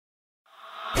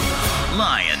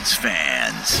Lions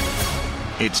fans,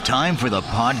 it's time for the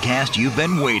podcast you've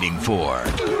been waiting for.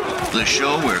 The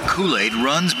show where Kool-Aid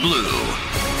runs blue,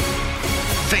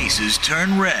 faces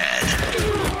turn red,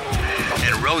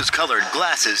 and rose-colored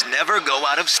glasses never go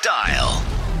out of style.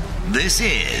 This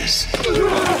is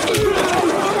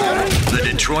the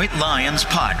Detroit Lions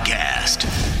Podcast,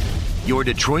 your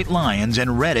Detroit Lions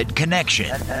and Reddit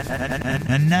connection.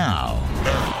 And now,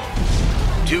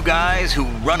 two guys who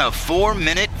run a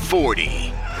 4-minute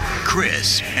 40,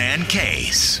 Chris and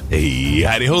Case. Hey,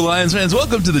 howdy ho, Lions fans.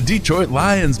 Welcome to the Detroit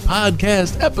Lions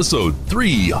Podcast, episode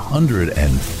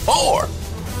 304.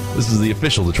 This is the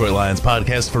official Detroit Lions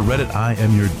Podcast for Reddit. I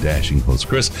am your dashing host,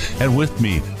 Chris, and with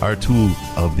me are two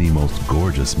of the most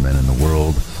gorgeous men in the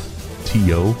world,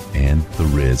 T.O. and the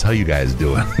Riz. How you guys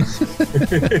doing?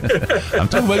 I'm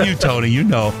talking about you, Tony. You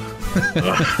know.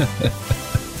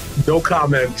 No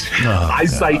comment.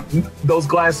 Eyesight, those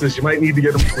glasses, you might need to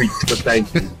get them tweaked, but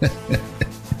thank you.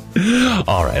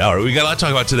 All right. We got a lot to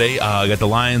talk about today. I got the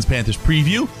Lions-Panthers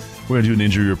preview. We're going to do an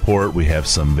injury report. We have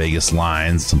some Vegas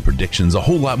lines, some predictions, a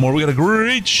whole lot more. We got a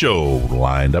great show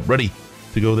lined up. Ready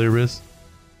to go there, Riz?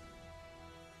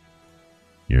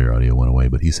 Your audio went away,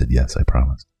 but he said yes, I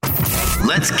promise.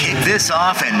 Let's kick this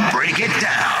off and break it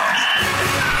down.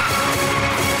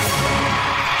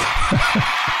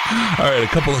 All right, a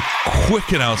couple of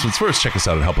quick announcements. First, check us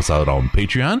out and help us out on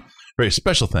Patreon. Very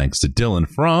special thanks to Dylan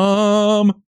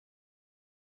from...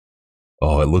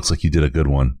 Oh, it looks like you did a good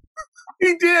one.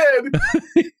 He did.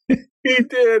 He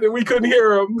did, and we couldn't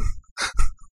hear him.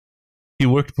 He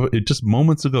worked for it just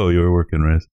moments ago. You were working,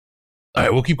 Riz. All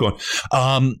right, we'll keep going.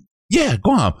 Yeah,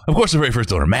 go on. Of course, the very first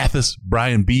donor, Mathis,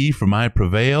 Brian B. from I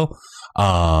Prevail.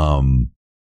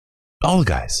 All the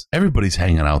guys. Everybody's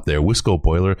hanging out there. Wisco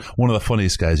Boiler, one of the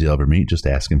funniest guys you'll ever meet. Just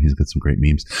ask him. He's got some great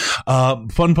memes.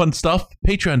 Fun stuff.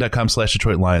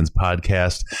 Patreon.com/Detroit Lions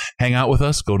Podcast. Hang out with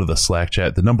us. Go to the Slack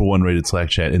chat, the number one rated Slack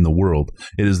chat in the world.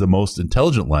 It is the most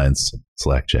intelligent Lions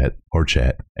Slack chat or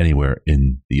chat anywhere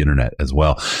in the internet as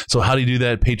well. So how do you do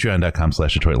that?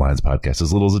 Patreon.com/Detroit Lions Podcast.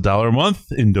 As little as $1 a month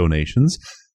in donations.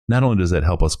 Not only does that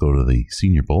help us go to the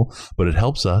Senior Bowl, but it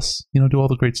helps us, do all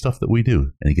the great stuff that we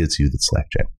do. And it gets you the Slack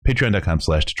chat.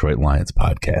 Patreon.com/Detroit Lions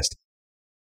Podcast.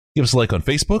 Give us a like on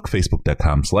Facebook,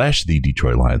 Facebook.com/The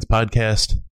Detroit Lions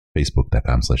Podcast,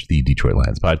 Facebook.com/The Detroit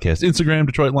Lions Podcast, Instagram,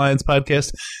 Detroit Lions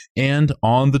Podcast, and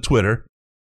on the Twitter,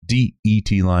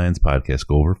 DET Lions Podcast.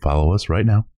 Go over, follow us right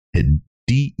now at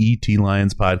DET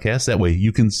Lions Podcast. That way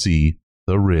you can see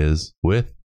the Riz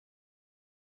with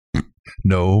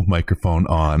no microphone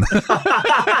on.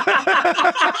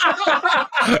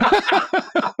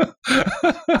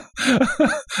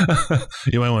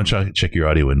 You might want to check your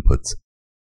audio inputs.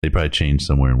 They probably changed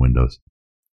somewhere in Windows.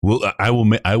 I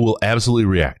will absolutely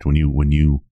react when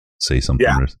you say something.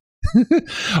 Yeah.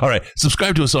 All right.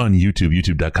 Subscribe to us on YouTube,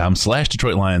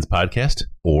 youtube.com/Detroit Lions Podcast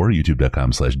or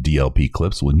youtube.com/DLP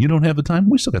Clips. When you don't have the time,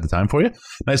 we still got the time for you.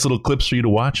 Nice little clips for you to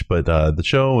watch, but the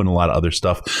show and a lot of other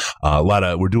stuff.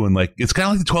 We're doing it's kind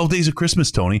of like the 12 Days of Christmas,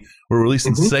 Tony. We're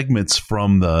releasing segments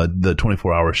from the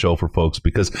 24-hour show for folks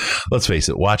because, let's face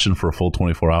it, watching for a full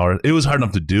 24 hours, it was hard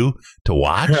enough to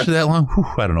watch that long. Whew,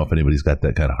 I don't know if anybody's got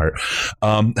that kind of heart.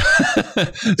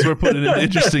 So we're putting in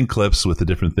interesting clips with the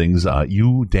different things.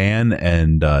 You, Dan,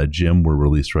 and Jim were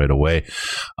released right away.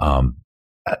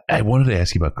 I wanted to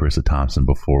ask you about Carissa Thompson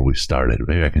before we started.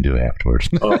 Maybe I can do it afterwards.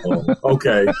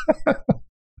 Okay.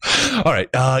 All right.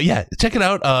 Check it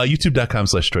out.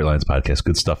 YouTube.com/Detroit Lions Podcast.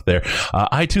 Good stuff there.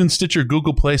 iTunes, Stitcher,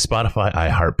 Google Play, Spotify,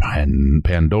 iHeart,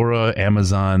 Pandora,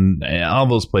 Amazon, all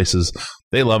those places.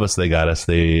 They love us. They got us.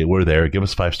 We're there. Give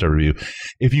us a 5-star review.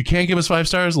 If you can't give us 5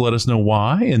 stars, let us know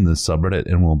why in the subreddit,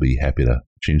 and we'll be happy to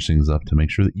change things up to make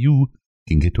sure that you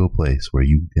can get to a place where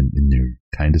you can, in your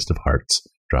kindest of hearts,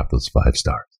 drop those 5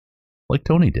 stars like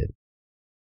Tony did.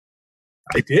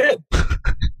 I did.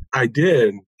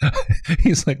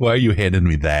 He's like, why are you handing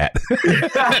me that?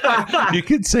 You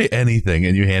could say anything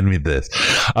and you hand me this.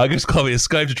 Just call me a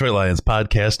Skype Detroit Lions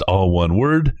Podcast, all one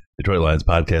word, Detroit Lions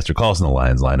Podcast, or call us on the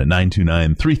Lions line at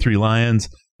 929-33-LIONS,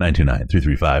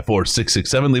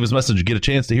 929-335-4667. Leave us a message and get a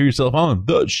chance to hear yourself on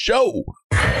the show.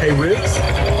 Hey, Riz.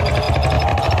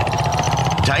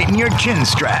 Tighten your chin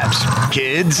straps,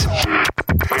 kids.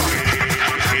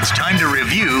 It's time to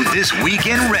review This Week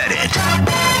in Reddit.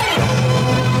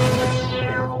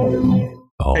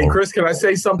 Hey, Chris, can I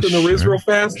say something to Riz real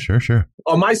fast? Sure.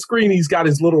 On my screen, he's got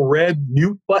his little red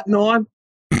mute button on.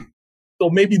 So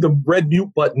maybe the red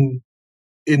mute button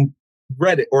in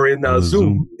Reddit or in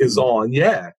Zoom is on.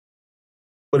 Yeah.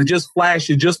 But it just flashed.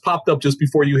 It just popped up just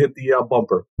before you hit the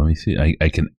bumper. Let me see. I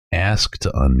can ask to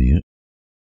unmute.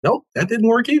 Nope, that didn't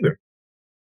work either.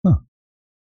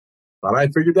 Thought I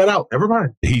figured that out. Never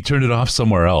mind. He turned it off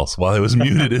somewhere else while it was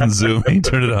muted in Zoom. He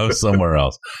turned it off somewhere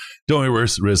else. Don't worry,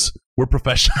 Riz. We're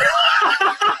professional.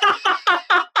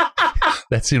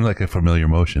 That seemed like a familiar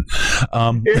motion.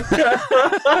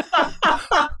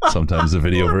 Sometimes the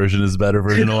video version is a better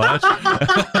version to watch.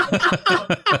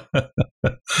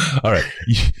 All right.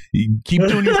 You keep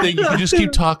doing your thing. You can just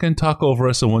keep talking, talk over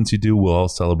us. And once you do, we'll all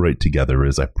celebrate together,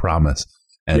 Riz. I promise.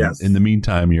 And yes. In the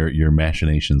meantime, your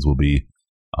machinations will be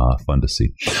fun to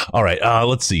see. All right.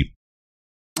 Let's see.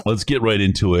 Let's get right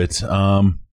into it.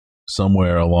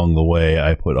 Somewhere along the way,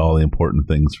 I put all the important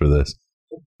things for this.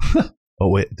 Oh,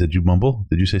 wait. Did you mumble?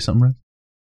 Did you say something, Riz?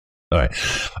 All right.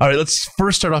 Let's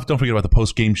first start off. Don't forget about the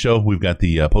post-game show. We've got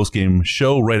the post-game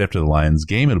show right after the Lions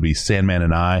game. It'll be Sandman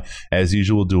and I, as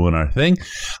usual, doing our thing.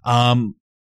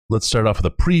 Let's start off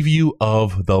with a preview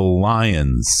of the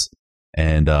Lions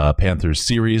and Panthers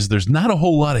series. There's not a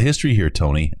whole lot of history here,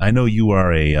 Tony. I know you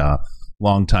are a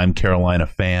longtime Carolina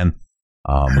fan.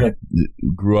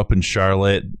 Grew up in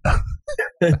Charlotte.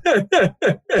 I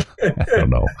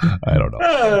don't know.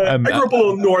 I grew up a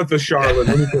little north of Charlotte.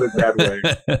 Let me put it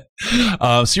that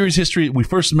way. Series history. We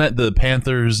first met the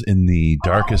Panthers in the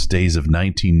darkest days of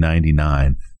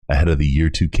 1999, ahead of the year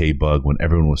 2K bug, when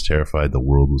everyone was terrified the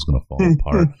world was going to fall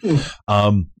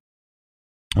apart.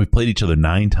 We've played each other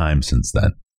 9 times since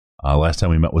then. Last time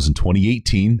we met was in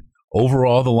 2018.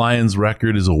 Overall, the Lions'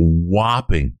 record is a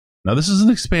whopping. Now, this is an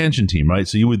expansion team, right?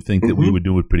 So you would think that we would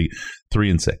do it pretty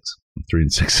 3-6.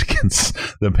 3-6 against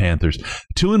the Panthers.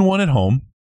 2-1 at home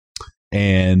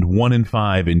and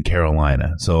 1-5 in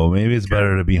Carolina. So maybe it's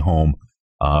better to be home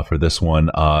for this one.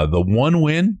 The one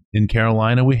win in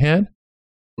Carolina we had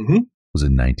was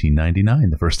in 1999,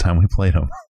 the first time we played them.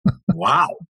 Wow.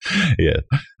 Yeah.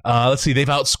 Let's see. They've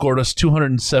outscored us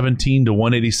 217 to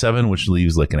 187, which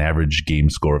leaves like an average game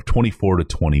score of 24 to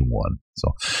 21.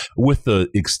 So with the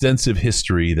extensive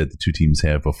history that the two teams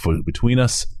have between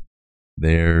us,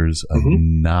 there's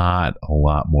not a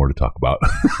lot more to talk about.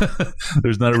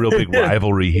 There's not a real big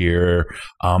rivalry here.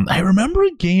 I remember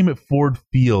a game at Ford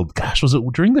Field. Gosh, was it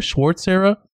during the Schwartz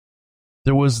era?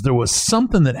 There was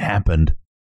something that happened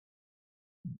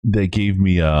that gave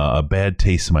me a bad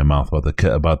taste in my mouth about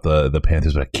the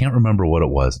Panthers, but I can't remember what it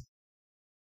was.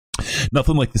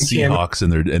 Nothing like the Seahawks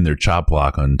and their chop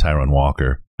block on Tyron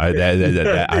Walker.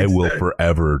 I will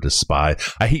forever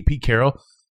despise. I hate Pete Carroll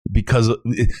because.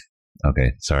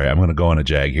 Okay, sorry, I'm going to go on a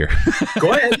jag here.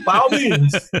 Go ahead, by all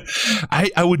means.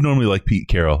 I would normally like Pete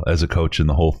Carroll as a coach in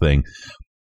the whole thing,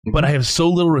 but I have so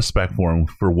little respect for him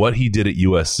for what he did at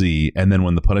USC, and then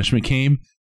when the punishment came,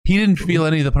 he didn't feel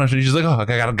any of the punishment. He's just like, oh, I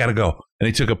gotta go. And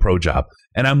he took a pro job.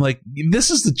 And I'm like,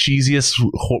 this is the cheesiest,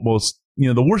 most,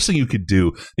 the worst thing you could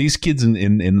do. These kids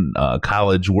in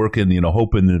college working,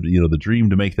 hoping, the dream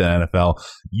to make the NFL,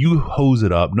 you hose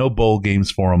it up, no bowl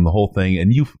games for them, the whole thing.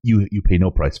 And you pay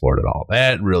no price for it at all.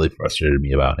 That really frustrated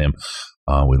me about him.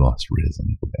 We lost Riz. Let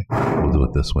me go back. We'll do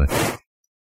it this way.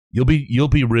 You'll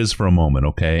be Riz for a moment,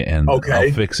 okay? And I'll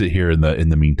fix it here in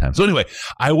the meantime. So anyway,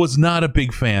 I was not a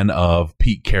big fan of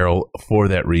Pete Carroll for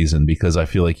that reason, because I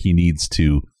feel like he needs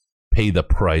to pay the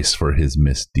price for his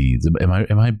misdeeds. Am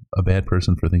I a bad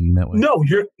person for thinking that way? No,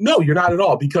 you're not at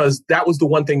all, because that was the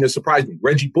one thing that surprised me.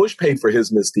 Reggie Bush paid for his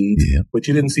misdeeds, but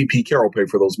you didn't see Pete Carroll pay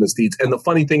for those misdeeds. And the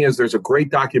funny thing is, there's a great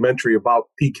documentary about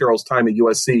Pete Carroll's time at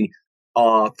USC,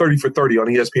 30 for 30 on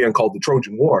ESPN, called The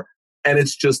Trojan War. And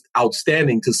it's just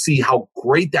outstanding to see how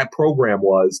great that program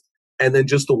was, and then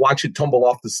just to watch it tumble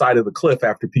off the side of the cliff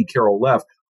after Pete Carroll left.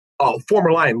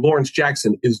 Former Lion Lawrence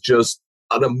Jackson is just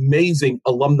an amazing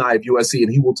alumni of USC,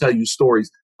 and he will tell you stories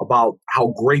about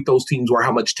how great those teams were,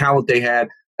 how much talent they had.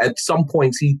 At some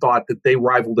points, he thought that they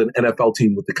rivaled an NFL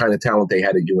team with the kind of talent they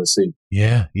had at USC.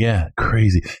 Yeah,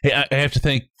 crazy. Hey, I have to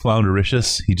thank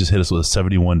Floundericious. He just hit us with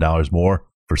 $71 more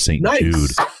for St. Jude.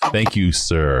 Thank you,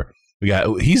 sir.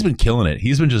 He's been killing it.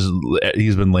 He's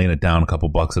been laying it down a couple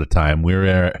bucks at a time. We're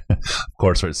at, of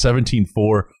course, we're at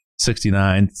 17-4,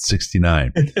 69.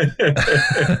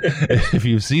 If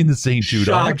you've seen the St. Jude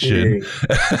auction,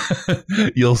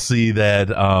 you'll see that.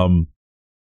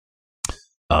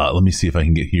 Let me see if I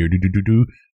can get here.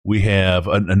 We have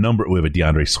a number. We have a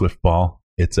DeAndre Swift ball.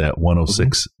 It's at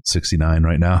 106.69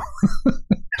 right now.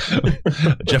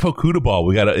 Jeff Okuda ball.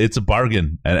 It's a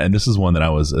bargain, and this is one that I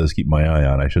was keeping my eye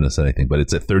on. I shouldn't have said anything, but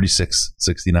it's at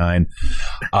 36.69.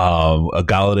 A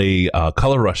Galladay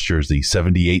color rush jersey,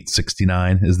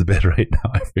 78.69 is the bid right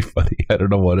now. Everybody, I don't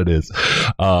know what it is.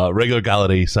 Regular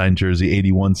Galladay signed jersey,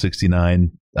 81.69.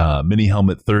 Mini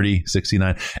helmet,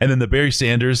 30.69, and then the Barry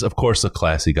Sanders, of course, a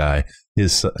classy guy.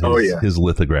 His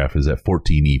lithograph is at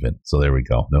 14 even. So there we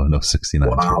go. No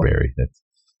 69s for Barry.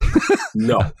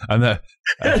 No. I'm not.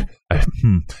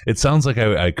 It sounds like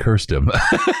I cursed him.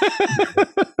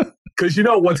 Because you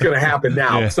know what's going to happen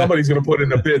now. Yeah. Somebody's going to put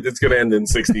in a bid that's going to end in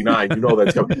 69. You know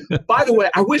that's coming. By the way,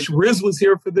 I wish Riz was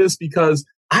here for this because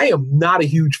I am not a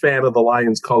huge fan of the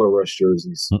Lions color rush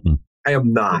jerseys. Mm-mm. I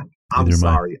am not. I'm Neither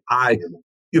am I. sorry.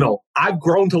 I've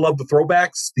grown to love the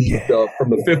throwbacks from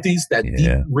the 50s, that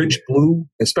deep, rich blue,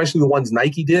 especially the ones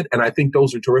Nike did, and I think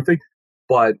those are terrific,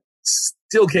 but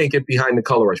still can't get behind the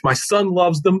color rush. My son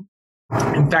loves them.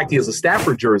 In fact, he has a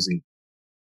Stafford jersey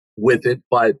with it,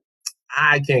 but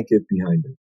I can't get behind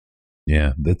it.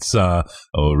 Yeah, that's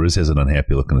Riz has an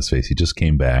unhappy look on his face. He just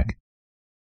came back.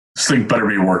 This thing better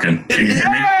be working. Can you hear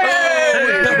me?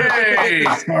 Hey!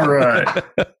 All right.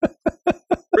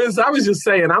 Riz, I was just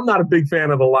saying, I'm not a big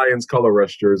fan of the Lions color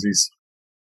rush jerseys.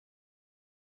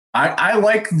 I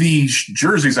like the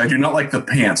jerseys. I do not like the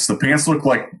pants. The pants look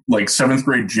like seventh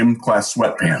grade gym class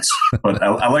sweatpants, but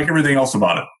I like everything else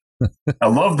about it. I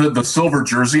love the silver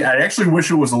jersey. I actually wish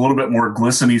it was a little bit more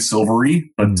glistening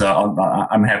silvery, but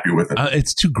I'm happy with it.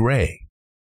 It's too gray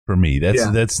for me. It's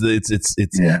and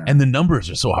the numbers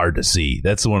are so hard to see.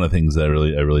 That's one of the things that I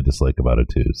really dislike about it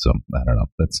too. So I don't know.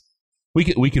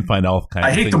 We can find all kinds.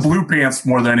 I hate the blue pants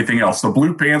more than anything else. The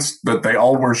blue pants that they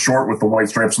all wear short with the white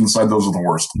stripes on the side, those are the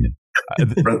worst. Yeah.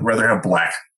 Rather have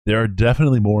black. There are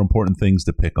definitely more important things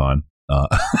to pick on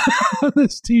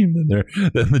this team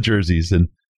than the jerseys. And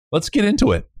let's get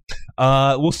into it.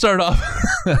 We'll start off.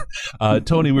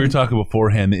 Tony, we were talking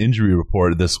beforehand, the injury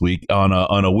report this week on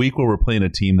a week where we're playing a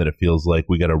team that it feels like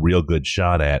we got a real good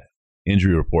shot at.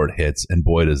 Injury report hits, and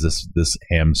boy, does this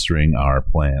hamstring our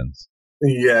plans.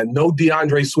 Yeah, no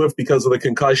DeAndre Swift because of the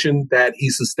concussion that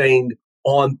he sustained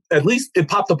at least it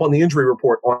popped up on the injury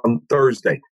report on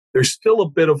Thursday. There's still a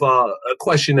bit of a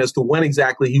question as to when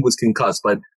exactly he was concussed,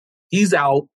 but he's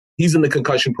out. He's in the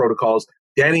concussion protocols.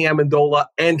 Danny Amendola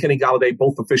and Kenny Galladay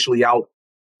both officially out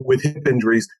with hip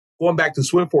injuries. Going back to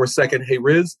Swift for a second, hey,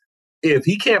 Riz, if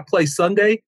he can't play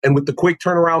Sunday and with the quick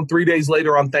turnaround 3 days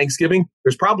later on Thanksgiving,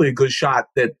 there's probably a good shot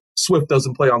that Swift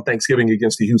doesn't play on Thanksgiving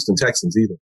against the Houston Texans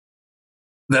either.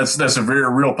 That's a very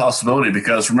real possibility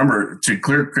because remember, to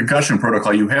clear concussion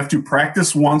protocol, you have to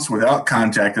practice once without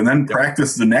contact and then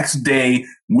practice the next day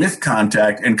with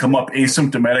contact and come up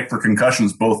asymptomatic for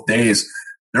concussions both days.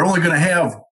 They're only going to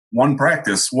have one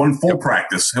full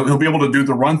practice. He'll be able to do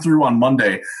the run through on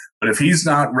Monday, but if he's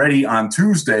not ready on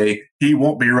Tuesday, he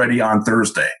won't be ready on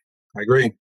Thursday. I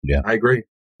agree. Yeah, I agree.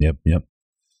 Yep.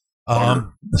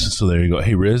 So there you go.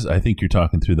 Hey, Riz, I think you're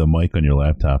talking through the mic on your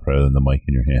laptop rather than the mic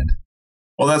in your hand.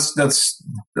 Well, that's.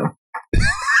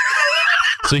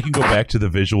 So you can go back to the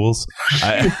visuals.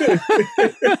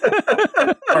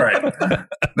 All right.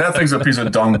 That thing's a piece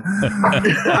of dung.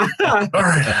 All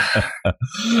right.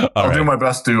 I'll do my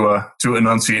best to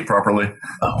enunciate properly.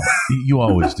 Oh, you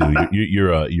always do.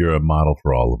 You're a model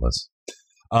for all of us.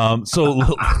 So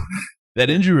that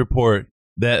injury report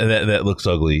that looks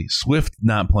ugly. Swift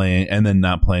not playing and then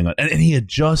not playing on, and he had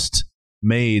just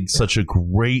made such a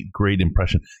great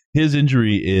impression. His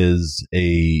injury is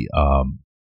a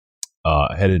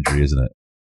head injury, isn't it?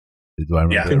 Do I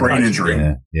remember? Yeah, brain injury.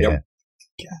 Yeah. Yep.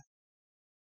 Yeah.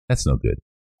 That's no good.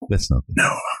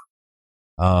 No.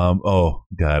 Oh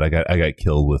God, I got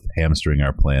killed with hamstring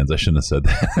our plans. I shouldn't have said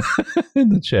that in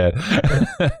the chat.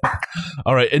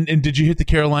 All right, and did you hit the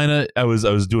Carolina? I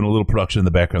was doing a little production in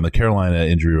the background. The Carolina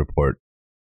injury report.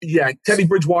 Yeah, Teddy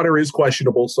Bridgewater is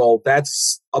questionable, so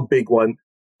that's a big one.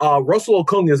 Russell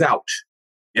Okung is out.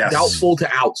 Yes. Doubtful to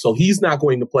out, so he's not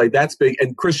going to play. That's big.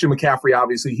 And Christian McCaffrey,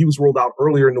 obviously, he was ruled out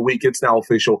earlier in the week. It's now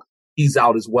official. He's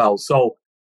out as well. So,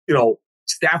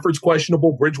 Stafford's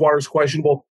questionable. Bridgewater's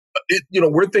questionable.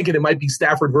 We're thinking it might be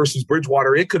Stafford versus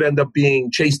Bridgewater. It could end up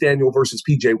being Chase Daniel versus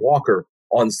P.J. Walker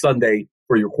on Sunday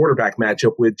for your quarterback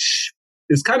matchup, which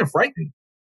is kind of frightening.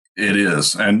 It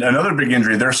is. And another big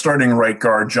injury, their starting right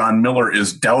guard, John Miller,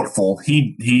 is doubtful.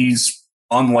 He's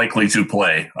unlikely to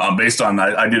play. Based on,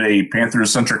 I did a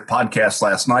Panthers-centric podcast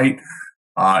last night,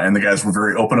 and the guys were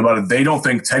very open about it. They don't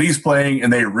think Teddy's playing,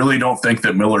 and they really don't think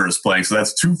that Miller is playing. So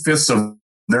that's 2/5 of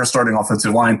their starting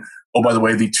offensive line. Oh, by the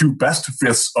way, the 2 best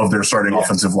fifths of their starting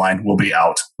offensive line will be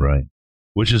out. Right.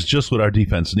 Which is just what our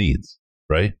defense needs,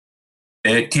 right?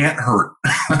 It can't hurt.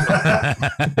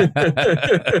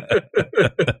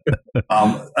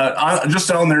 Just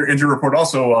on their injury report,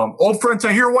 also, old friend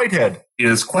Tahir Whitehead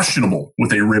is questionable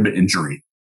with a rib injury.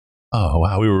 Oh,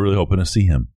 wow. We were really hoping to see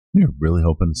him.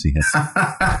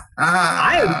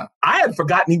 I had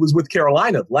forgotten he was with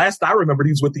Carolina. Last I remembered,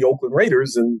 he was with the Oakland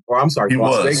Raiders, Las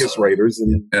Vegas Raiders,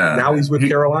 and now he's with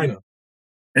Carolina.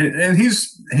 And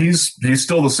he's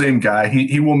still the same guy.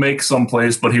 He will make some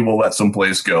plays, but he will let some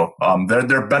plays go.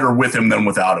 They're better with him than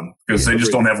without him because they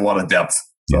just don't have a lot of depth.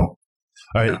 So, all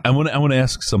right, I want to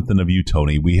ask something of you,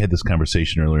 Tony. We had this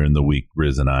conversation earlier in the week,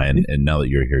 Riz and I, and now that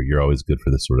you're here, you're always good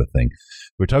for this sort of thing.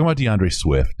 We're talking about DeAndre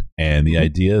Swift and the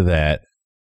idea that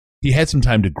he had some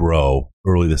time to grow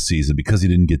early this season because he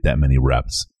didn't get that many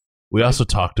reps. We also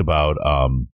talked about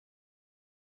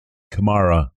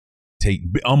Kamara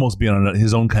almost being on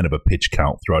his own kind of a pitch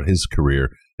count throughout his career,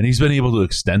 and he's been able to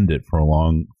extend it for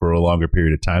a longer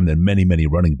period of time than many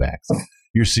running backs.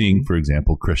 You're seeing, for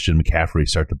example, Christian McCaffrey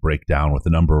start to break down with the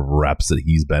number of reps that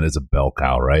he's been as a bell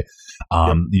cow, right?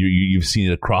 You've seen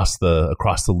it across the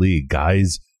league,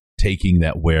 guys taking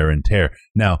that wear and tear.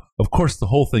 Now, of course, the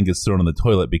whole thing gets thrown in the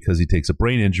toilet because he takes a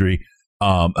brain injury,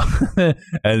 and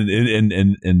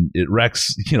it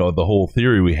wrecks, the whole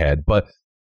theory we had. But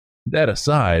that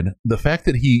aside, the fact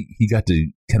that he got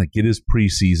to kind of get his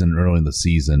preseason early in the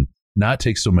season, not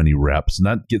take so many reps,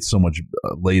 not get so much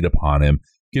laid upon him,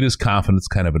 get his confidence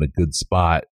kind of in a good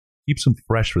spot, keeps him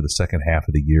fresh for the second half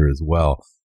of the year as well.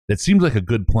 It seems like a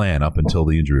good plan up until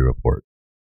the injury report.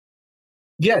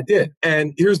 Yeah, it did.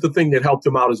 And here's the thing that helped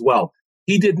him out as well.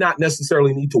 He did not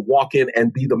necessarily need to walk in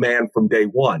and be the man from day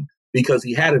one because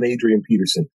he had an Adrian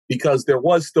Peterson, because there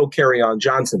was still Kerryon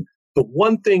Johnson. The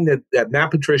one thing that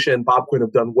Matt Patricia and Bob Quinn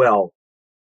have done well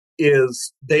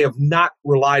is they have not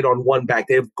relied on one back.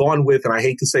 They have gone with, and I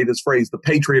hate to say this phrase, the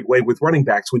Patriot way with running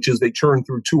backs, which is they churn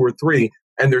through two or three,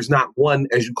 and there's not one,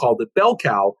 as you called it, bell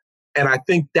cow. And I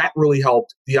think that really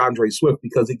helped DeAndre Swift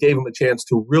because it gave him a chance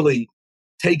to really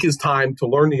take his time to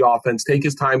learn the offense, take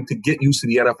his time to get used to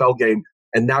the NFL game.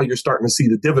 And now you're starting to see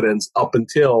the dividends up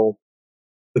until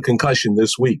the concussion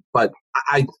this week. But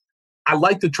I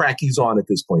like the track he's on at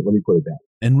this point. Let me put it that way.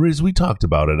 And Riz, we talked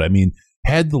about it. I mean,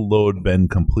 had the load been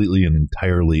completely and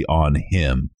entirely on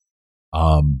him,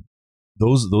 the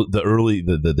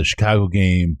Chicago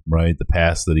game, right? The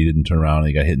pass that he didn't turn around and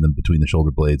he got hit between the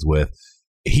shoulder blades with,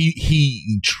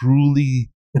 he truly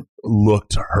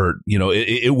looked hurt.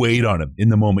 It weighed on him in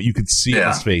the moment. You could see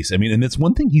his face. I mean, and it's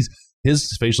one thing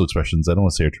his facial expressions, I don't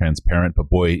want to say are transparent, but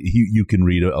boy, you can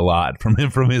read a lot from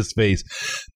his face.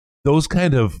 Those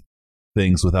kind of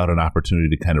things without an opportunity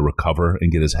to kind of recover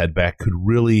and get his head back could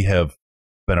really have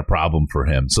been a problem for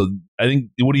him. So I think,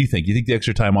 what do you think? You think the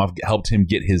extra time off helped him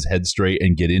get his head straight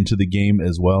and get into the game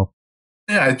as well?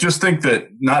 Yeah, I just think that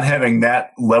not having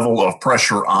that level of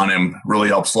pressure on him really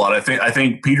helps a lot. I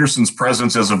think Peterson's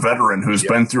presence as a veteran who's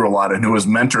been through a lot and who has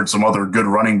mentored some other good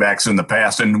running backs in the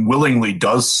past and willingly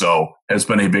does so has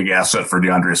been a big asset for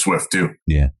DeAndre Swift too.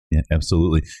 Yeah,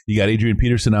 absolutely. You got Adrian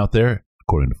Peterson out there,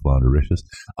 according to Floundericious.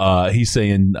 He's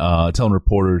saying, telling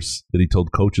reporters that he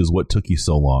told coaches, "What took you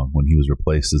so long?" when he was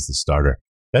replaced as the starter.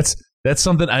 That's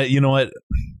something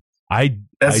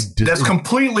that's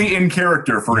completely in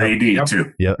character for AD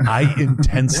too. Yeah, I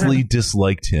intensely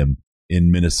disliked him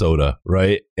in Minnesota,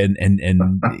 right? And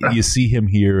you see him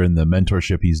here and the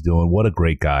mentorship he's doing. What a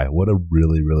great guy! What a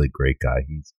really, really great guy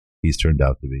he's turned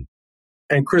out to be.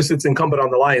 And Chris, it's incumbent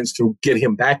on the Lions to get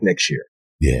him back next year.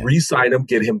 Yeah, re-sign him,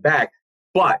 get him back.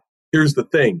 But here's the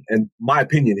thing, and my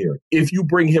opinion here: if you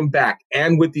bring him back,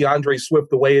 and with DeAndre Swift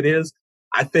the way it is,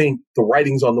 I think the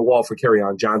writing's on the wall for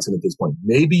Kerryon Johnson at this point.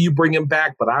 Maybe you bring him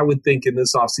back, but I would think in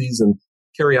this offseason,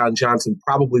 Kerryon Johnson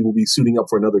probably will be suiting up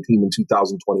for another team in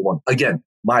 2021. Again,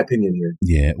 my opinion here.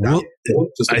 Yeah, well,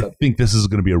 I think this is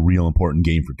going to be a real important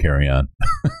game for Kerryon.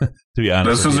 To be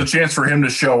honest, this is a chance for him to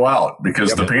show out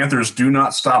because the Panthers do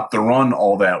not stop the run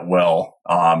all that well.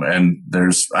 And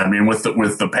with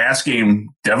the pass game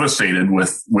devastated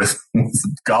with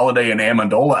Golladay and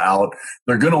Amendola out,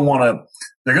 they're going to want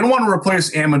to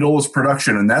replace Amendola's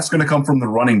production, and that's going to come from the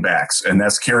running backs, and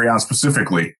that's Kerryon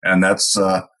specifically, and that's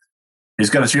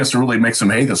he's got a chance to really make some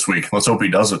hay this week. Let's hope he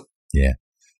does it. Yeah.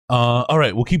 All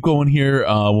right, we'll keep going here.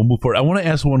 We'll move forward. I want to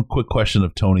ask one quick question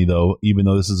of Tony, though, even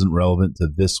though this isn't relevant to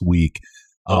this week.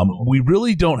 We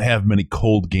really don't have many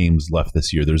cold games left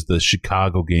this year. There's the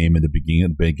Chicago game in the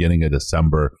beginning of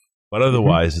December, but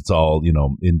otherwise it's all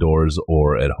indoors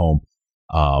or at home.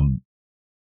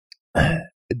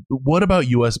 What about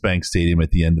US Bank Stadium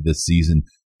at the end of this season?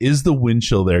 Is the wind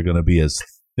chill there going to be as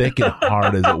thick and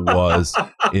hard as it was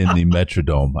in the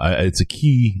Metrodome? I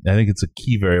think it's a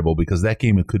key variable because that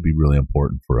game could be really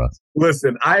important for us.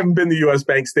 Listen, I haven't been to US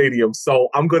Bank Stadium, so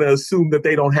I'm going to assume that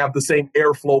they don't have the same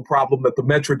airflow problem that the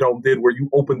Metrodome did, where you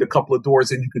opened a couple of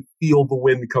doors and you could feel the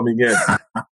wind coming in.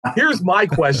 Here's my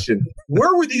question.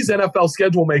 Where were these NFL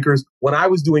schedule makers when I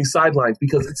was doing sidelines?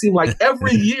 Because it seemed like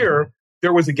every year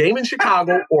there was a game in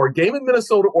Chicago or a game in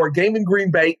Minnesota or a game in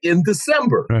Green Bay in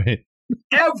December. Right.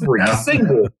 Every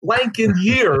single blanking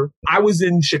year, I was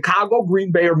in Chicago,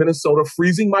 Green Bay, or Minnesota,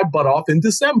 freezing my butt off in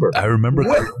December. I remember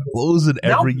closing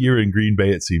every year in Green Bay,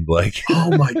 it seemed like.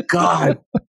 Oh, my God.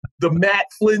 The Matt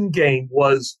Flynn game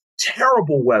was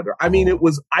terrible weather. I mean, it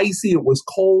was icy. It was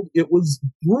cold. It was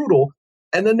brutal.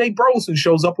 And then Nate Burleson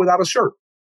shows up without a shirt.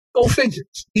 Go figure.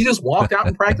 He just walked out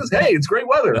and practiced. Hey, it's great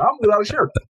weather. I'm without a shirt.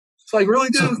 It's like, really,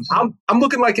 dude? I'm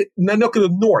looking like a Nanook of the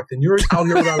North, and you're out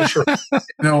here without a shirt.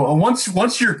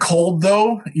 Once you're cold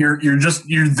though, you're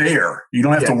there. You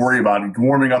don't have to worry about it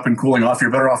warming up and cooling off.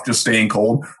 You're better off just staying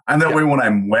cold. I'm that way when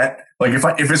I'm wet. Like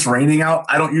if it's raining out,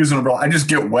 I don't use an umbrella. I just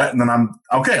get wet, and then I'm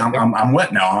okay. I'm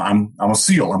wet now. I'm a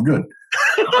seal. I'm good.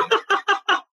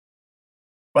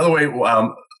 By the way,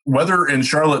 weather in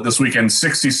Charlotte this weekend,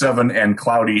 67 and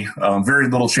cloudy, very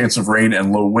little chance of rain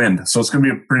and low wind. So it's going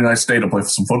to be a pretty nice day to play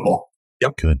some football.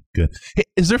 Yep. Good. Hey,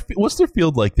 what's their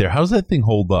field like there? How's that thing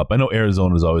hold up? I know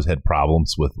Arizona's always had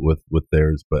problems with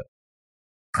theirs, but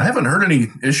I haven't heard any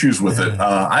issues with it.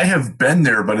 I have been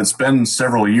there, but it's been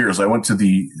several years. I went to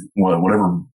the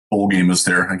whatever bowl game is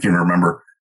there. I can't even remember.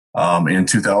 In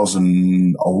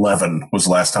 2011 was the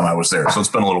last time I was there. So it's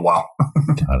been a little while.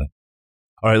 Got it.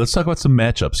 All right, let's talk about some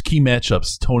matchups, key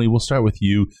matchups. Tony, we'll start with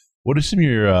you. What are some of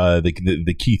your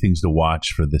the key things to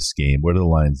watch for this game? Where do the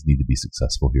Lions need to be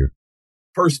successful here?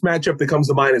 First matchup that comes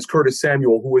to mind is Curtis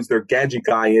Samuel, who is their gadget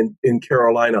guy in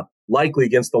Carolina, likely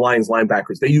against the Lions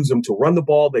linebackers. They use him to run the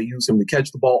ball. They use him to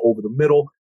catch the ball over the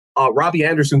middle. Robbie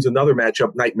Anderson's another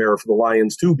matchup nightmare for the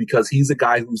Lions, too, because he's a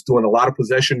guy who's doing a lot of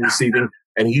possession receiving,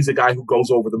 and he's a guy who goes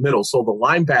over the middle. So the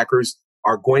linebackers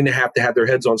are going to have their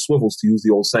heads on swivels, to use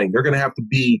the old saying. They're going to have to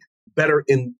be better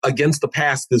against the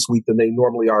pass this week than they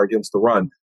normally are against the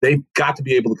run. They've got to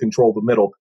be able to control the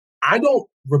middle. I don't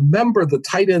remember the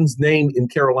tight end's name in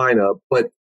Carolina,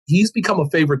 but he's become a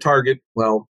favorite target.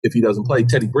 Well, if he doesn't play,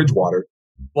 Teddy Bridgewater.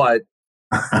 But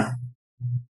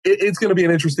it's going to be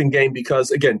an interesting game because,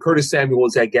 again, Curtis Samuel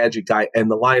is that gadget guy, and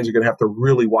the Lions are going to have to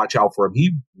really watch out for him.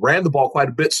 He ran the ball quite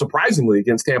a bit, surprisingly,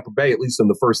 against Tampa Bay, at least in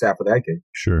the first half of that game.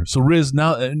 Sure. So, Riz,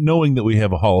 now knowing that we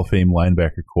have a Hall of Fame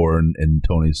linebacker core and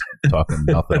Tony's talking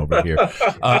nothing over here.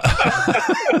 I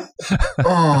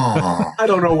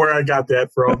don't know where I got that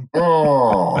from.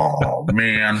 Oh,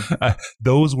 man.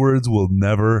 Those words will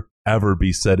never ever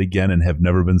be said again and have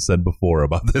never been said before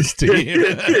about this team.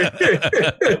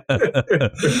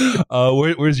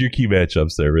 Where's your key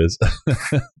matchups there, Riz?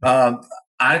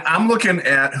 I'm looking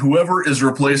at whoever is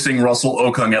replacing Russell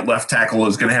Okung at left tackle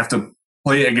is going to have to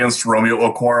play against Romeo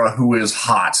Okwara, who is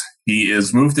hot. He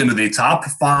is moved into the top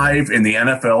 5 in the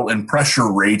NFL in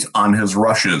pressure rate on his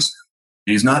rushes.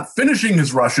 He's not finishing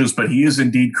his rushes, but he is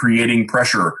indeed creating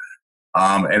pressure.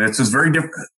 And it's just very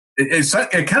different.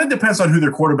 It kind of depends on who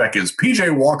their quarterback is.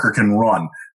 PJ Walker can run.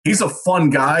 He's a fun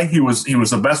guy. He was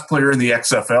the best player in the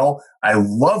XFL. I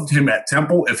loved him at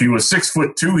Temple. If he was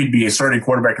 6'2", he'd be a starting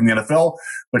quarterback in the NFL.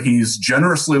 But he's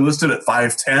generously listed at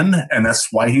 5'10", and that's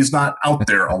why he's not out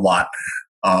there a lot.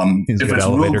 If it's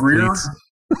Will Grier,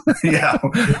 yeah,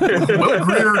 Will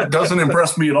Grier doesn't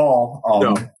impress me at all.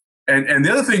 No. And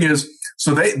the other thing is,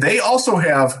 so they also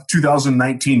have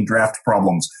 2019 draft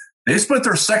problems. They spent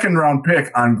their second-round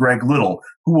pick on Greg Little,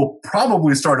 who will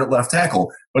probably start at left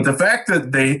tackle. But the fact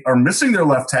that they are missing their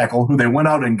left tackle, who they went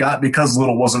out and got because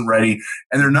Little wasn't ready,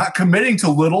 and they're not committing to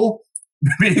Little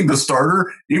being the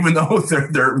starter, even though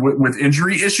they're with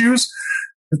injury issues,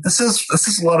 this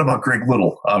is a lot about Greg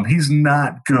Little. He's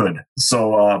not good.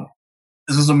 So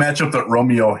this is a matchup that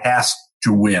Romeo has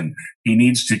to win. He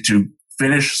needs to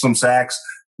finish some sacks.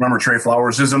 Remember, Trey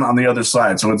Flowers isn't on the other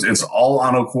side, so it's all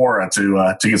on Okwara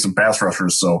to get some pass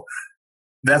rushers. So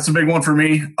that's a big one for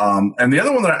me. And the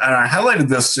other one that I highlighted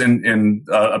this in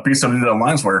a piece that I did on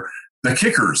LionsWire, the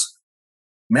kickers.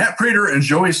 Matt Prater and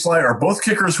Joey Sly are both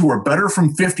kickers who are better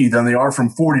from 50 than they are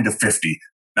from 40 to 50.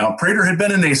 Now, Prater had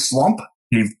been in a slump.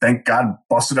 He, thank God,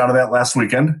 busted out of that last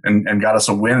weekend and got us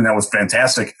a win, and that was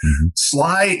fantastic. Mm-hmm.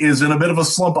 Sly is in a bit of a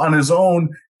slump on his own.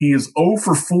 He is 0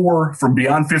 for 4 from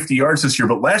beyond 50 yards this year,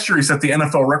 but last year he set the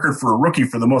NFL record for a rookie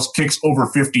for the most kicks over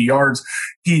 50 yards.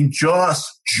 He just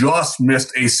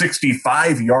missed a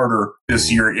 65-yarder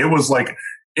this year. It was like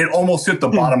it almost hit the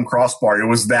bottom crossbar. It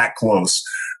was that close.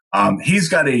 He's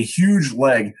got a huge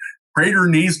leg. Prater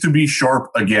needs to be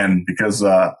sharp again because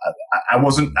I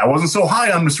wasn't so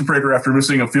high on Mr. Prater after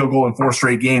missing a field goal in 4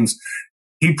 straight games.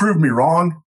 He proved me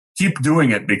wrong. Keep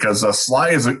doing it because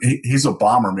Sly he's a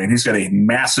bomber, man. He's got a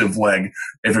massive leg.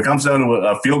 If it comes down to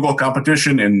a field goal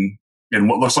competition in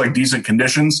what looks like decent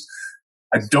conditions,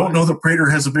 I don't know that Prater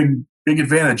has a big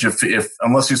advantage if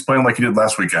unless he's playing like he did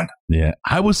last weekend. Yeah,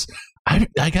 I got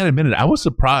to admit it. I was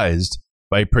surprised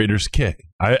by Prater's kick.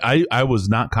 I was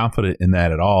not confident in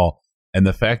that at all, and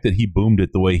the fact that he boomed it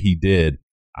the way he did,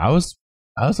 I was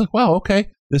like, wow,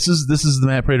 okay, this is the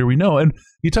Matt Prater we know. And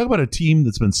you talk about a team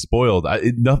that's been spoiled.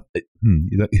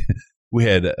 We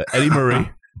had Eddie Murray,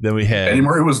 then we had Eddie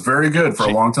Murray was very good for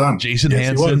a long time. Jason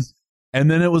Hansen. And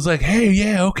then it was like, hey,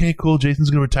 yeah, okay, cool. Jason's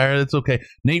going to retire. That's okay.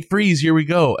 Nate Freeze, here we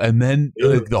go. And then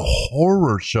the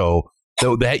horror show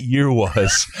that year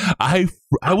was, I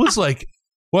was like,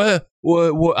 what?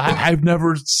 I've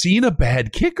never seen a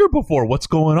bad kicker before. What's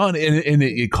going on? And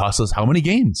it cost us how many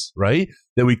games, right?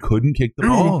 That we couldn't kick the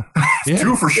ball. Yeah.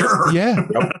 2 for sure. Yeah.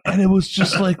 And it was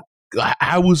just like,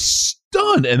 I was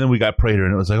stunned. And then we got Prater,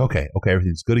 and it was like, okay,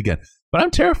 everything's good again. But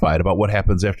I'm terrified about what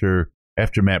happens after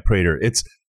Matt Prater. It's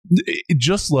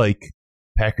just like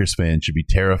Packers fans should be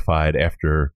terrified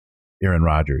after Aaron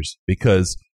Rodgers,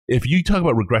 because if you talk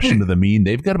about regression to the mean,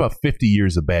 they've got about 50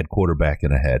 years of bad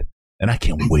quarterbacking ahead, and I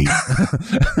can't wait.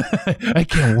 I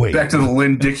can't wait. Back to the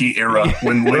Lynn Dickey era,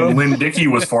 when Lynn Dickey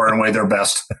was far and away their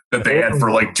best that they had for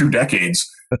like 2 decades.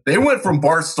 They went from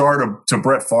Bart Starr to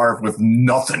Brett Favre with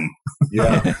nothing.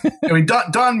 Yeah, I mean,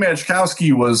 Don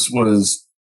Majkowski was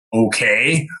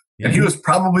okay, and he was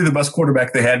probably the best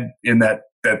quarterback they had in that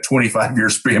 25-year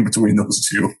span between those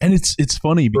two. And it's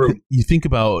funny because you think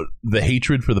about the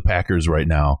hatred for the Packers right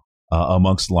now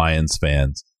amongst Lions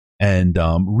fans. And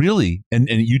really, and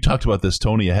you talked about this,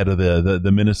 Tony, ahead of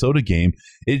the Minnesota game,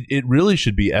 it really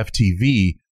should be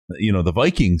FTV, the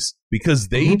Vikings, because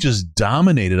they just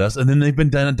dominated us, and then they've been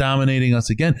dominating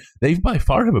us again. They by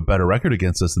far have a better record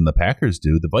against us than the Packers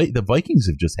do. The Vikings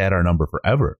have just had our number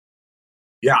forever.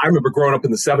 Yeah, I remember growing up in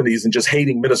the 70s and just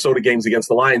hating Minnesota games against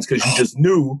the Lions because you just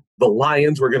knew the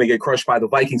Lions were going to get crushed by the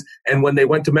Vikings. And when they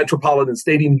went to Metropolitan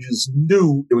Stadium, you just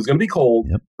knew it was going to be cold,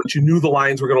 but you knew the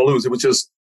Lions were going to lose. It was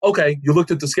just, okay, you looked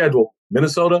at the schedule,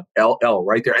 Minnesota, LL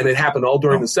right there. And it happened all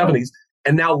during the 70s.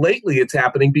 And now lately it's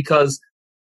happening because,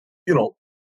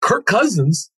 Kirk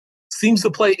Cousins seems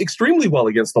to play extremely well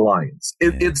against the Lions.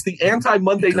 It's the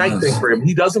anti-Monday night thing for him.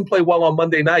 He doesn't play well on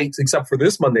Monday nights, except for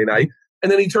this Monday night.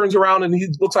 And then he turns around and he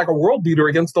looks like a world beater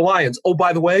against the Lions. Oh,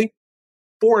 by the way,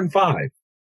 4-5.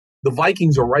 The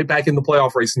Vikings are right back in the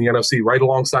playoff race in the NFC, right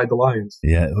alongside the Lions.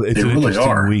 Yeah, it's an really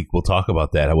interesting week. We'll talk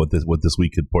about that. What this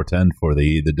week could portend for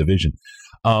the division.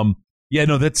 I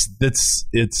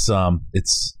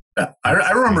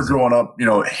remember growing up,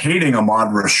 hating Ahmad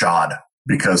Rashad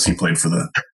because he played for the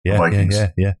Vikings.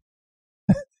 Yeah.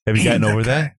 Have you gotten over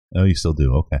that? Oh, you still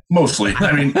do. Okay. Mostly.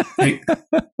 I mean,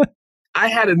 I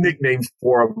had a nickname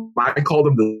for him. I called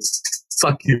him the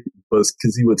succubus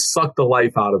because he would suck the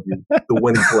life out of you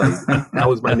when he played. That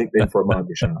was my nickname for Ahmad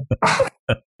Rashad.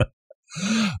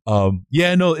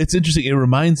 It's interesting. It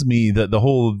reminds me that the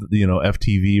whole,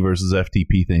 FTV versus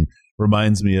FTP thing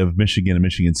reminds me of Michigan and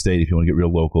Michigan State. If you want to get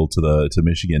real local to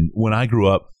Michigan, when I grew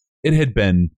up, it had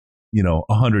been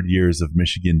 100 years of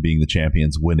Michigan being the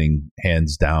champions, winning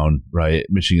hands down. Right,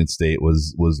 Michigan State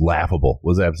was laughable,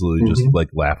 was absolutely just like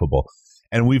laughable.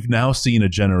 And we've now seen a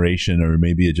generation, or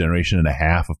maybe a generation and a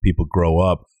half, of people grow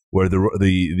up where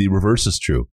the reverse is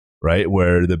true. Right,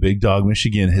 where the big dog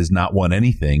Michigan has not won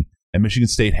anything, and Michigan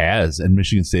State has, and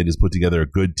Michigan State has put together a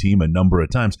good team a number of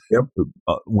times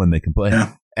when they can play.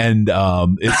 Yeah. And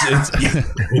it's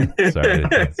sorry,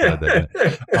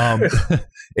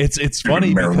 it's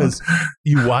funny because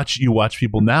you watch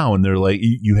people now, and they're like,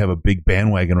 you have a big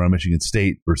bandwagon around Michigan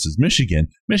State versus Michigan.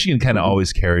 Michigan kind of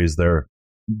always carries their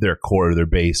core, their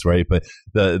base, right? But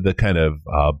the kind of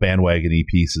bandwagon-y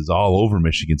piece is all over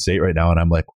Michigan State right now, and I'm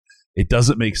like, it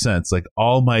doesn't make sense. Like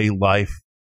all my life,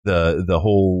 the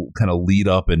whole kind of lead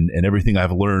up and everything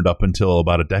I've learned up until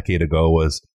about a decade ago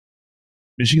was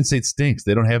Michigan State stinks.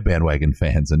 They don't have bandwagon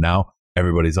fans, and now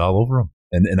everybody's all over them.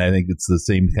 And I think it's the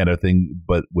same kind of thing,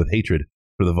 but with hatred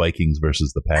for the Vikings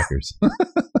versus the Packers.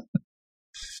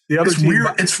 It's weird.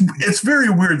 It's very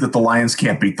weird that the Lions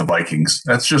can't beat the Vikings.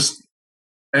 That's just,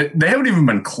 they haven't even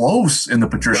been close in the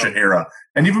Patricia era,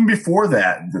 and even before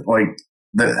that, like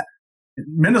the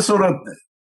Minnesota,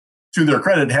 to their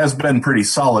credit, has been pretty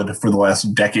solid for the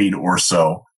last decade or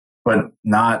so, but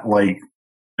not like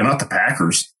they're not the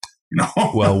Packers.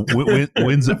 Well,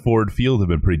 wins at Ford Field have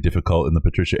been pretty difficult in the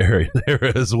Patricia area there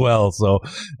as well. So,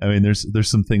 I mean, there's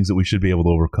some things that we should be able to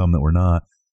overcome that we're not.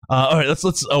 All right,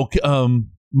 let's.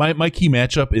 My key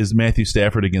matchup is Matthew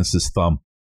Stafford against his thumb.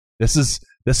 This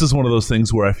is one of those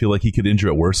things where I feel like he could injure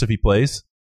it worse if he plays.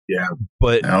 Yeah,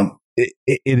 but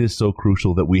it is so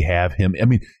crucial that we have him. I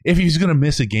mean, if he's going to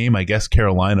miss a game, I guess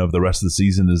Carolina of the rest of the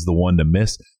season is the one to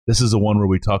miss. This is the one where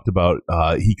we talked about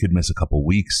he could miss a couple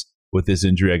weeks with this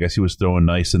injury. I guess he was throwing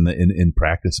nice in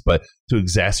practice, but to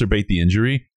exacerbate the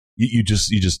injury,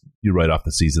 you write off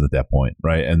the season at that point,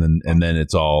 right? And then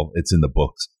it's in the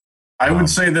books. I would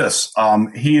say this: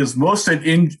 he is most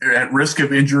at risk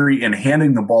of injury in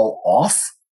handing the ball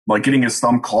off, like getting his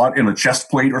thumb caught in a chest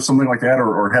plate or something like that,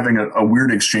 or having a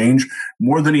weird exchange,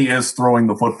 more than he is throwing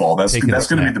the football. That's going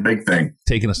to be the big thing.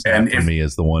 Taking a snap for me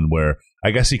is the one where I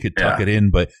guess he could tuck it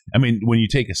in, but I mean, when you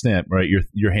take a snap, right,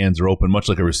 your hands are open, much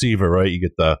like a receiver, right? You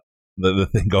get the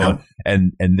thing going,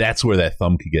 and that's where that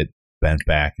thumb could get bent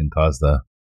back and cause the.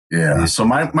 Yeah. So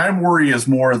my worry is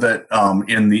more that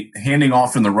in the handing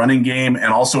off in the running game, and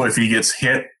also if he gets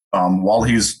hit while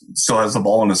he's still has the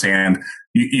ball in his hand,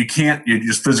 you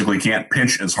just physically can't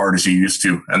pinch as hard as you used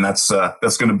to, and that's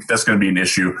gonna be an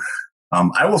issue.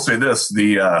 I will say this: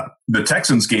 the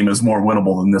Texans game is more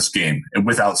winnable than this game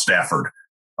without Stafford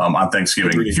on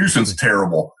Thanksgiving. Houston's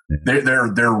terrible. They're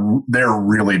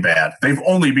really bad. They've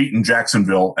only beaten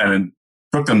Jacksonville and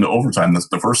took them to overtime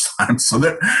the first time.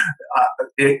 So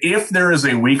if there is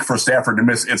a week for Stafford to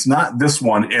miss, it's not this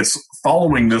one. It's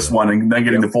following this one and then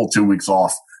getting the full 2 weeks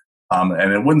off.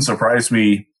 And it wouldn't surprise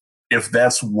me if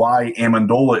that's why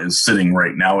Amendola is sitting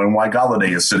right now and why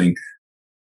Galladay is sitting.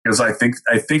 Because I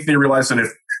think they realize that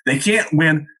if they can't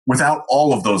win without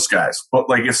all of those guys, but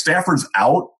like if Stafford's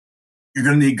out, you're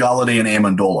going to need Galladay and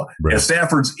Amendola. Right. If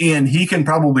Stafford's in, he can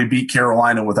probably beat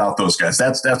Carolina without those guys.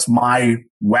 That's my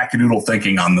wackadoodle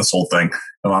thinking on this whole thing.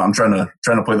 I'm trying to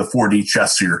play the 4D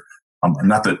chess here.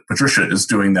 Not that Patricia is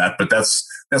doing that, but that's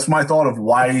my thought of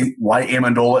why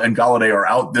Amendola and Galladay are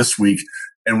out this week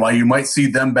and why you might see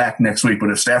them back next week. But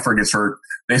if Stafford gets hurt,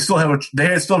 they still have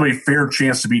a fair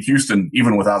chance to beat Houston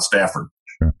even without Stafford.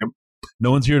 Sure.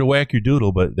 No one's here to whack your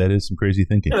doodle, but that is some crazy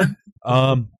thinking.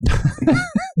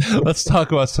 Let's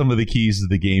talk about some of the keys to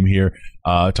the game here.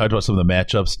 Talked about some of the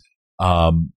matchups.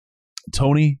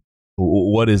 Tony,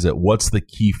 what is it? What's the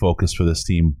key focus for this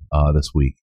team this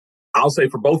week? I'll say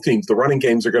for both teams, the running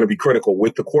games are going to be critical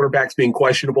with the quarterbacks being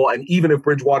questionable. And even if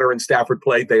Bridgewater and Stafford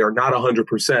play, they are not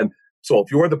 100%. So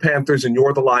if you're the Panthers and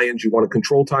you're the Lions, you want to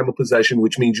control time of possession,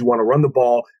 which means you want to run the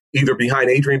ball either behind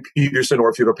Adrian Peterson or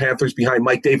if you're the Panthers behind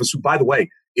Mike Davis, who, by the way,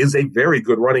 is a very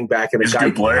good running back and a guy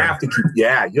you have to keep.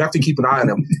 Yeah, you have to keep an eye on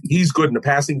him. He's good in the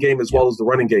passing game as well as the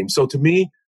running game. So to me,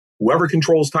 whoever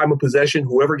controls time of possession,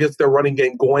 whoever gets their running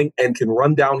game going and can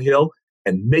run downhill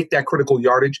and make that critical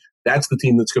yardage, that's the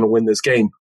team that's going to win this game.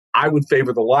 I would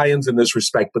favor the Lions in this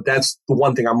respect, but that's the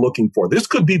one thing I'm looking for. This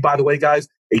could be, by the way, guys,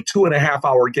 a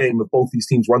 2.5-hour game if both these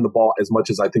teams run the ball as much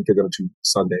as I think they're going to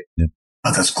Sunday. Yeah.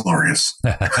 Oh, that's glorious.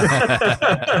 I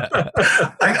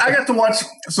got to watch.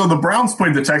 So the Browns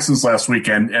played the Texans last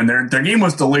weekend, and their game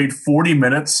was delayed 40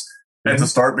 minutes at the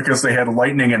start because they had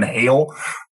lightning and hail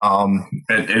and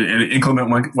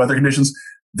inclement weather conditions.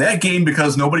 That game,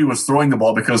 because nobody was throwing the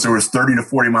ball because there was 30 to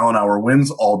 40 mile an hour winds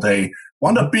all day,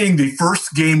 wound up being the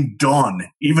first game done,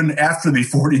 even after the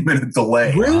 40-minute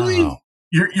delay. Really? Wow.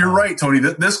 You're right, Tony.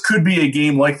 This could be a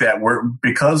game like that where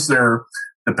because the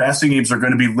passing games are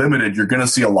going to be limited, you're going to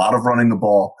see a lot of running the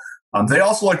ball. They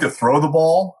also like to throw the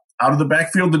ball out of the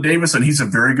backfield to Davis, and he's a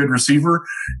very good receiver.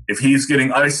 If he's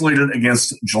getting isolated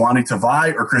against Jelani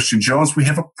Tavai or Christian Jones, we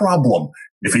have a problem.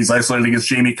 If he's isolated against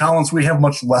Jamie Collins, we have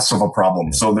much less of a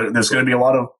problem. So there's going to be a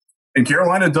lot of – and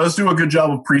Carolina does do a good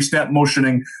job of pre-snap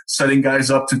motioning, setting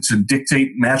guys up to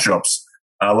dictate matchups.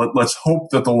 Let's hope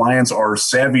that the Lions are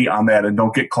savvy on that and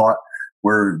don't get caught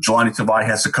where Jelani Tavai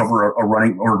has to cover a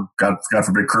running, or God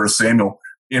forbid, Curtis Samuel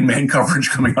in man coverage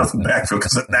coming out of the backfield,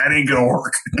 because that ain't going to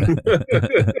work.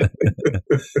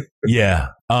 Yeah.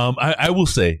 I will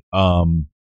say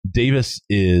Davis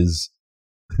is –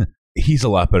 he's a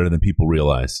lot better than people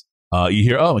realize. You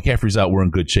hear, oh, McCaffrey's out, we're in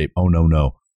good shape. Oh,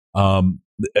 no.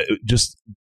 Just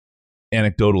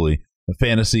anecdotally,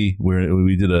 fantasy,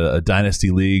 we did a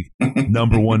dynasty league,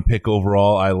 number 1 pick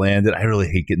overall. I landed. I really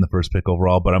hate getting the first pick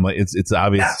overall, but I'm like, it's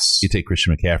obvious. Yes. You take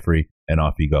Christian McCaffrey and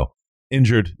off you go.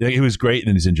 Injured. He was great, and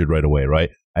then he's injured right away, right?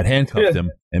 I'd handcuffed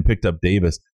him and picked up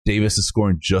Davis. Davis is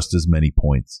scoring just as many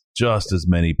points as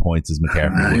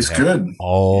McCaffrey. He's good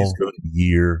all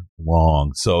year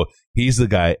long. So he's the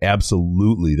guy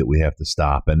absolutely that we have to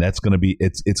stop, and that's going to be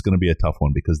it's going to be a tough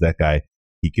one because that guy,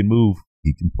 he can move.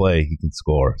 He can play. He can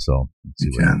score. So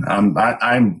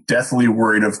I'm deathly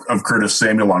worried of Curtis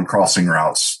Samuel on crossing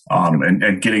routes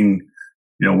and getting,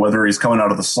 whether he's coming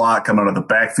out of the slot, coming out of the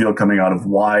backfield, coming out of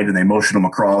wide, and they motion him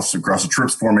across a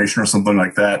trips formation or something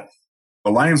like that.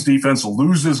 The Lions defense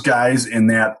loses guys in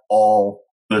that all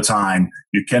the time.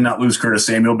 You cannot lose Curtis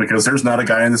Samuel because there's not a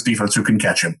guy in this defense who can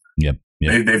catch him. Yep.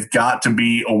 They've got to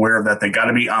be aware of that. They got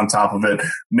to be on top of it.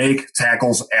 Make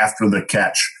tackles after the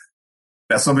catch.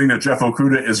 That's something that Jeff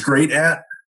Okudah is great at.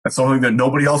 That's something that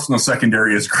nobody else in the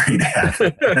secondary is great at.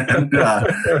 And,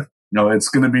 it's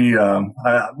going to be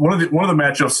one of the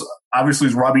matchups. Obviously,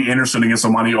 is Robbie Anderson against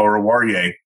Amani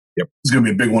Oruwariye. Yep, it's going to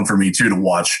be a big one for me too to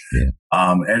watch. Yeah.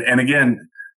 And again,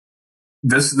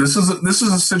 this is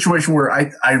a situation where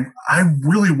I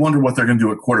really wonder what they're going to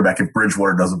do at quarterback if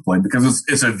Bridgewater doesn't play, because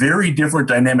it's a very different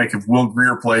dynamic if Will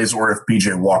Grier plays or if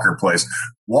PJ Walker plays.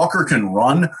 Walker can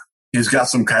run. He's got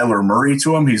some Kyler Murray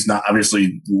to him. He's not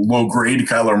obviously low grade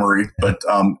Kyler Murray, but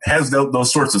has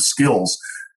those sorts of skills.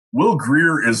 Will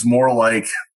Grier is more like,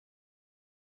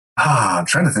 I'm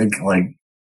trying to think, like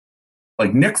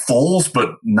Nick Foles,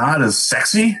 but not as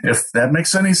sexy, if that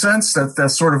makes any sense.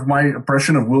 That's sort of my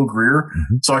impression of Will Grier.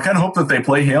 Mm-hmm. So I kind of hope that they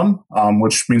play him,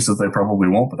 which means that they probably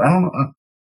won't. But I don't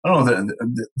know.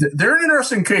 They're an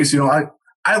interesting case. I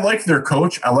like their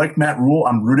coach. I like Matt Rule.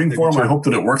 I'm rooting for him. I hope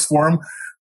that it works for him.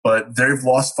 But they've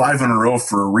lost 5 in a row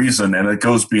for a reason, and it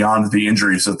goes beyond the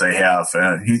injuries that they have.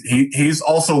 He's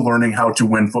also learning how to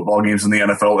win football games in the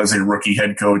NFL as a rookie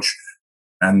head coach,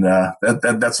 and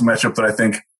that's a matchup that I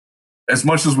think, as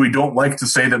much as we don't like to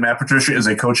say that Matt Patricia is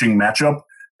a coaching matchup,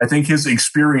 I think his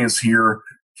experience here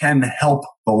can help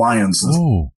the Lions this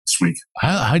week.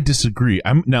 I disagree.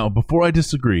 Before I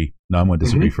disagree, I'm going to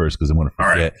disagree first because I'm going to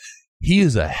forget. Right. He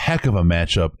is a heck of a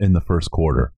matchup in the first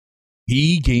quarter.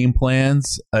 He game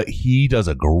plans. He does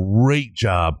a great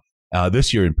job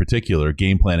this year in particular,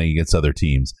 game planning against other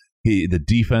teams. The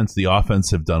defense, the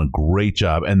offense have done a great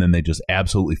job, and then they just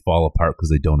absolutely fall apart because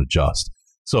they don't adjust.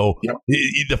 So yep.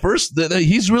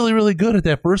 He's really, really good at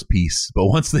that first piece, but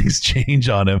once things change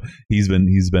on him, he's been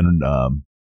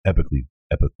epically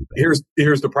bad.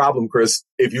 Here's the problem, Chris.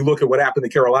 If you look at what happened to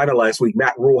Carolina last week,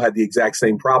 Matt Rule had the exact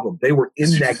same problem. They were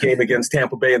in that game against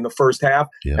Tampa Bay in the first half,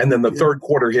 and then the third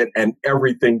quarter hit, and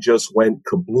everything just went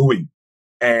kablooey.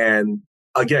 And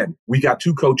again, we got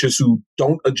two coaches who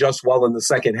don't adjust well in the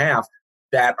second half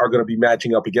that are going to be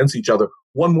matching up against each other.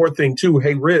 One more thing, too.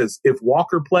 Hey, Riz, if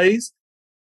Walker plays,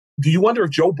 do you wonder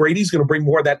if Joe Brady's going to bring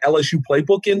more of that LSU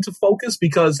playbook into focus?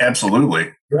 Because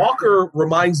absolutely, Walker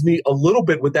reminds me a little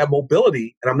bit with that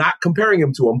mobility, and I'm not comparing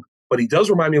him to him, but he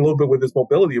does remind me a little bit with his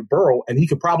mobility of Burrow, and he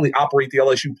could probably operate the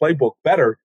LSU playbook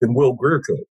better than Will Grier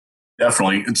could.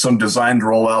 Definitely. It's some designed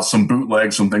rollouts, some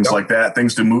bootlegs, some things like that,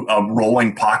 things to move a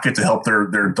rolling pocket to help their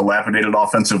dilapidated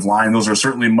offensive line. Those are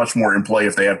certainly much more in play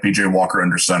if they have PJ Walker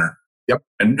under center. Yep.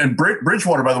 And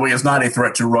Bridgewater, by the way, is not a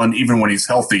threat to run even when he's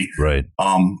healthy. Right.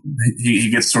 He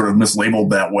gets sort of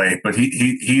mislabeled that way, but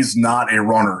he's not a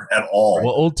runner at all.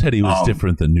 Well, old Teddy was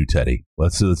different than new Teddy.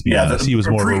 Let's be honest. He was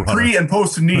more of a runner. Pre and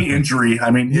post knee injury.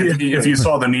 I mean, if you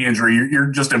saw the knee injury,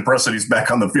 you're just impressed that he's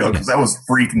back on the field because that was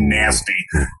freak nasty.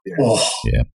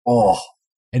 Yeah. Oh.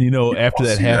 And after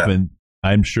that happened,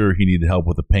 I'm sure he needed help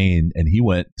with the pain, and he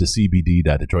went to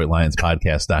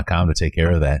cbd.detroitlionspodcast.com to take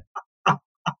care of that.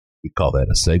 We call that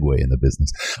a segue in the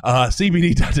business.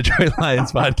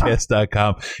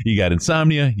 cbd.detroitlionspodcast.com. You got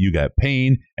insomnia, you got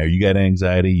pain, or you got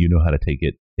anxiety. You know how to take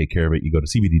care of it. You go to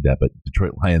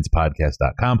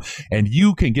cbd.detroitlionspodcast.com, and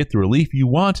you can get the relief you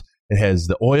want. It has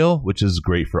the oil, which is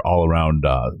great for all around,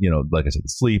 like I said, the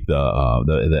sleep,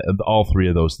 the all three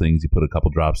of those things. You put a couple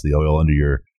drops of the oil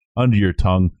under your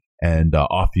tongue, and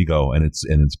off you go, and it's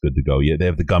good to go. Yeah, they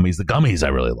have the gummies. The gummies I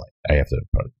really like. I have to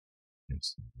probably.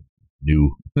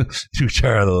 New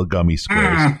jar of little gummy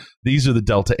squares. These are the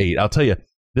Delta 8. I'll tell you,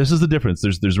 this is the difference.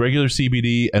 There's regular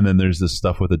CBD, and then there's this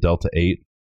stuff with the Delta 8.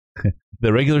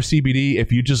 The regular CBD,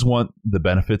 if you just want the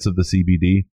benefits of the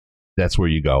CBD, that's where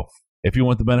you go. If you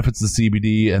want the benefits of the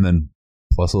CBD and then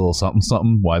plus a little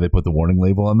something, why they put the warning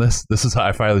label on this is how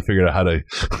I finally figured out how to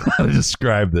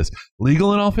describe this.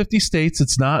 Legal in all 50 states.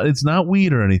 It's not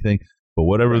weed or anything, but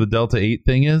whatever the Delta 8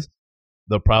 thing is,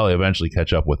 they'll probably eventually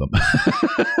catch up with them.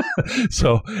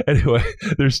 So anyway,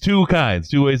 there's two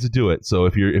ways to do it. So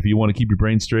if you want to keep your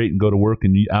brain straight and go to work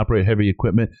and you operate heavy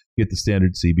equipment, get the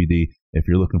standard CBD. If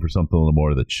you're looking for something a little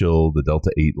more of the chill, the Delta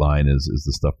 8 line is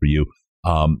the stuff for you.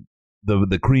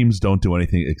 The creams don't do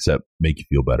anything except make you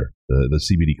feel better. The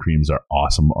CBD creams are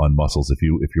awesome on muscles. If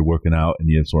you're working out and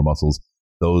you have sore muscles,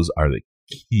 those are the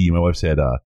key. My wife's had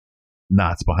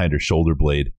knots behind her shoulder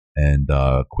blade. And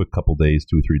quick couple days,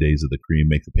 2 or 3 days of the cream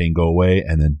make the pain go away,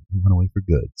 and then it went away for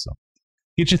good. So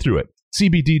get you through it.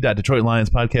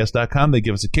 cbd.detroitlionspodcast.com. They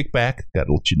give us a kickback. Got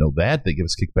to let you know that. They give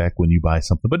us a kickback when you buy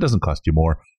something, but it doesn't cost you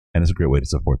more. And it's a great way to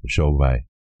support the show by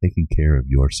taking care of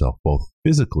yourself, both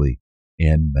physically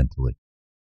and mentally.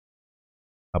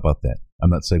 How about that?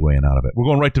 I'm not segueing out of it. We're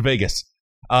going right to Vegas.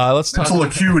 Let's talk. Mental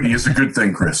acuity is a good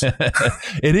thing, Chris.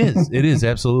 It is. It is,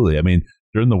 absolutely. I mean,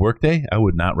 during the workday, I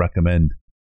would not recommend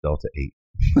Delta 8.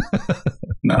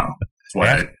 No. That's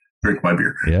why drink my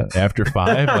beer. Yeah, after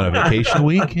 5 on a vacation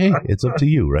week, hey, it's up to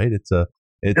you, right? It's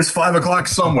 5:00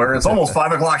 somewhere. It's almost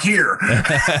 5:00 here.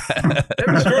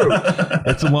 It's true.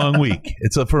 It's a long week.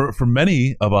 For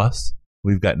many of us,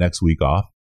 we've got next week off.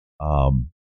 I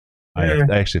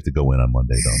actually have to go in on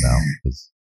Monday though now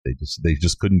because they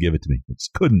just couldn't give it to me. They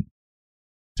just couldn't.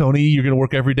 Tony, you're going to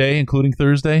work every day, including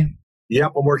Thursday?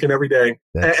 Yep, I'm working every day.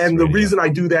 And the reason I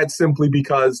do that simply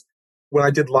because when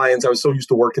I did Lions, I was so used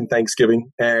to working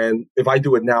Thanksgiving. And if I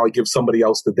do it now, I give somebody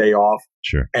else the day off.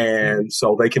 Sure. And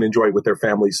so they can enjoy it with their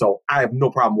family. So I have no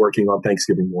problem working on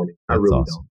Thanksgiving morning. I really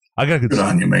awesome. don't. I got a good Good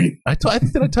on you, mate.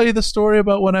 Did I tell you the story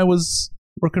about when I was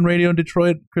working radio in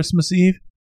Detroit Christmas Eve?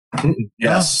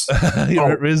 Yes.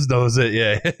 Riz knows it,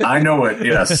 yeah. I know it,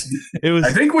 yes.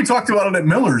 I think we talked about it at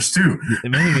Miller's, too.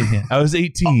 Maybe. I was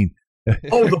 18.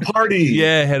 Oh, the party.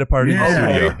 Yeah, I had a party.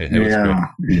 Yeah. It was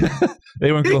great.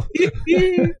 They weren't cool.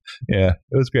 Yeah, it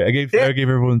was great. I gave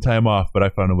everyone time off, but I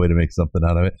found a way to make something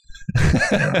out of it.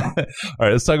 All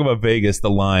right, let's talk about Vegas, the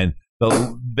line.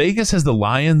 Vegas has the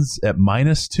Lions at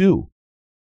 -2.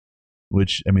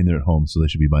 Which, I mean, they're at home, so they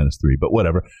should be -3, but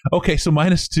whatever. Okay, so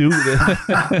 -2.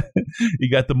 You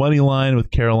got the money line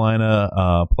with Carolina,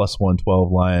 +112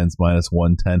 Lions,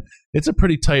 -110. It's a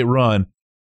pretty tight run.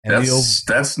 And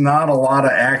that's not a lot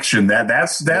of action.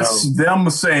 That's them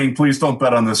saying, please don't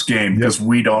bet on this game because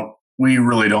we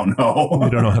really don't know. We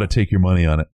don't know how to take your money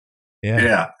on it.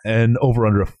 Yeah. And over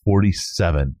under a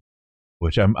 47,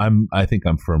 which I think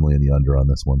I'm firmly in the under on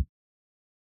this one.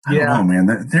 I don't know, man.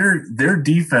 Their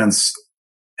defense,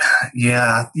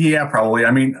 probably.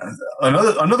 I mean,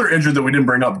 another injury that we didn't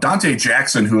bring up, Dante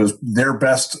Jackson, who is their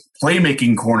best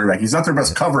playmaking cornerback. He's not their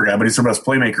best cover guy, but he's their best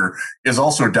playmaker, is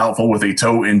also doubtful with a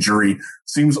toe injury.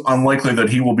 Seems unlikely that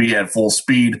he will be at full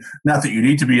speed. Not that you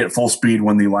need to be at full speed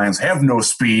when the Lions have no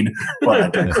speed, but I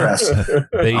digress.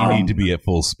 They need to be at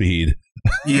full speed.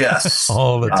 Yes.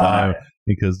 All the time.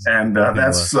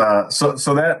 That's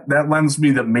so that lends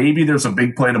me that maybe there's a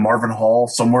big play to Marvin Hall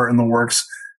somewhere in the works.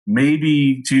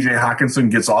 Maybe TJ Hawkinson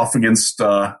gets off against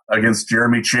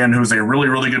Jeremy Chin, who's a really,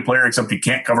 really good player, except he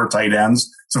can't cover tight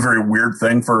ends. It's a very weird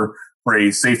thing for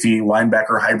a safety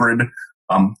linebacker hybrid.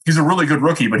 He's a really good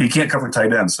rookie, but he can't cover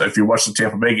tight ends. If you watch the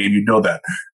Tampa Bay game, you know that.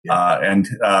 And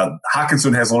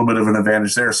Hawkinson has a little bit of an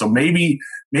advantage there. So maybe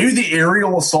the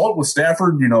aerial assault with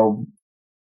Stafford,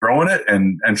 throwing it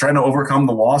and trying to overcome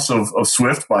the loss of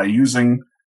Swift by using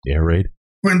air raid.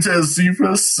 Quintez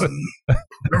Cephas and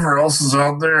whoever else is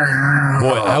out there.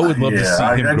 Boy, I would love to see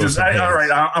him grow some hands. All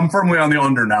right, I'm firmly on the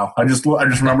under now. I just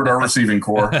remembered our receiving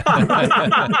core.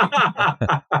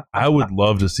 I would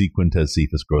love to see Quintez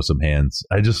Cephas grow some hands.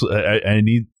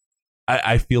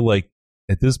 I feel like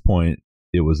at this point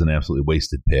it was an absolutely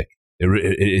wasted pick.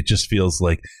 It just feels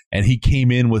like, and he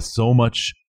came in with so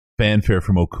much fanfare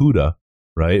from Okuda,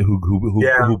 right?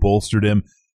 Who bolstered him,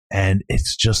 and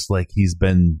it's just like he's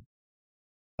been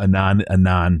a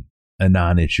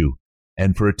non-issue.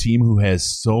 And for a team who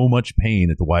has so much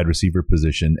pain at the wide receiver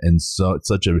position and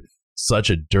such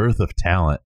a dearth of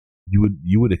talent,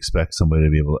 you would expect somebody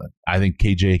to be able to. I think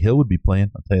KJ Hill would be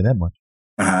playing. I'll tell you that much.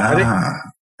 I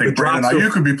think Brandon Ayuk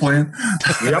could be playing.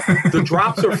 Yep, the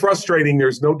drops are frustrating.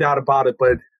 There's no doubt about it,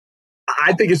 but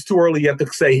I think it's too early yet to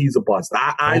say he's a bust.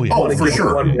 I want to give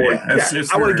him one more. I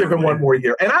want to give him one more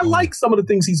year, and I like some of the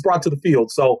things he's brought to the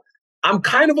field. So I'm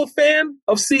kind of a fan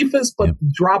of Cephas, but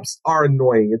drops are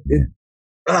annoying.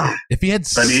 If he had,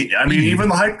 even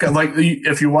the hype guy, like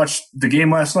if you watched the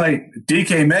game last night,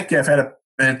 DK Metcalf had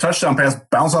a touchdown pass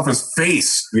bounce off his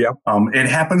face. Yeah, it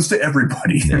happens to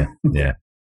everybody. Yeah,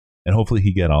 and hopefully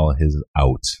he get all of his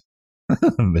out,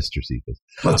 Mr. Cephas.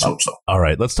 Let's hope so. All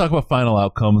right, let's talk about final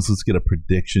outcomes. Let's get a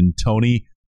prediction, Tony.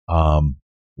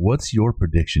 What's your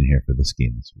prediction here for this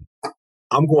game this week?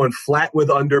 I'm going flat with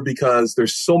under because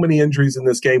there's so many injuries in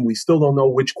this game. We still don't know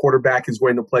which quarterback is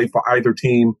going to play for either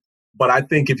team. But I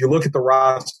think if you look at the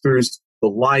rosters, the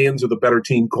Lions are the better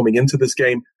team coming into this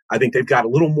game. I think they've got a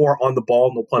little more on the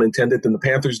ball, no pun intended, than the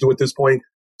Panthers do at this point.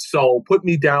 So put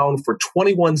me down for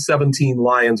 21-17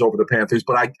 Lions over the Panthers.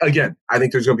 But I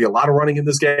think there's going to be a lot of running in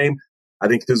this game. I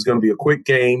think this is going to be a quick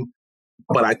game.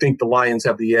 But I think the Lions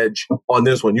have the edge on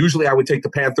this one. Usually I would take the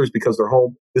Panthers because they're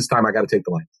home. This time I got to take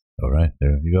the Lions. All right,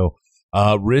 there you go.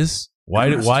 Riz,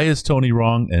 why is Tony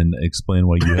wrong? And explain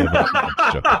why you have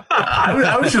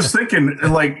I was just thinking,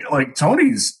 like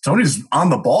Tony's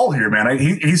on the ball here, man.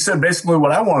 He said basically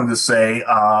what I wanted to say.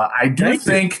 I do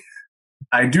think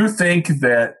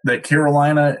that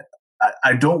Carolina,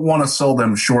 I don't want to sell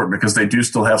them short because they do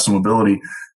still have some ability.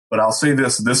 But I'll say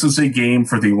this is a game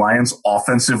for the Lions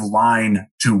offensive line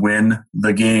to win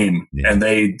the game. Yeah. And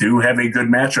they do have a good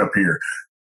matchup here.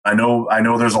 I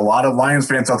know there's a lot of Lions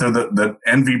fans out there that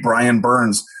envy Brian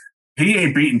Burns. He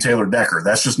ain't beating Taylor Decker.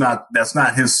 That's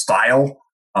not his style.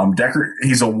 Decker,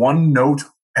 he's a one-note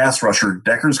pass rusher.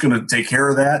 Decker's going to take care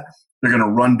of that. They're going to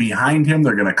run behind him.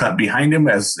 They're going to cut behind him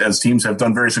as teams have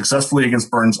done very successfully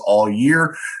against Burns all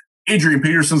year. Adrian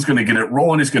Peterson's going to get it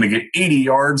rolling. He's going to get 80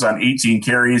 yards on 18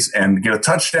 carries and get a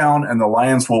touchdown, and the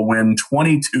Lions will win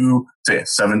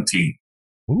 22-17.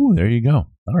 Ooh, there you go.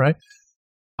 All right.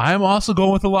 I'm also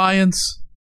going with the Lions,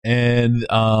 and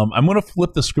I'm going to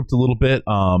flip the script a little bit.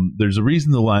 There's a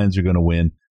reason the Lions are going to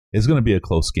win. It's going to be a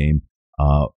close game.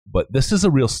 But this is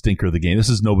a real stinker of the game. This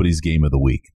is nobody's game of the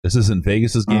week. This isn't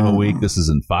Vegas's game of the week. This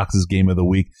isn't Fox's game of the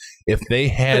week. If they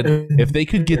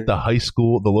could get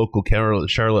the local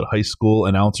Charlotte high school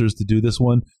announcers to do this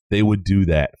one, they would do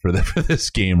that for this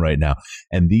game right now.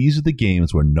 And these are the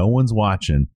games where no one's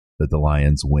watching that the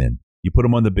Lions win. You put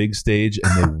them on the big stage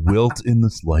and they wilt in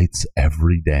the lights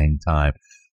every dang time.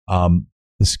 The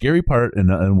scary part,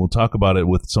 and we'll talk about it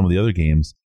with some of the other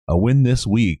games, a win this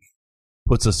week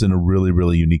puts us in a really,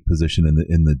 really unique position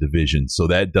in the division. So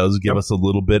that does give us a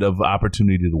little bit of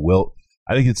opportunity to wilt.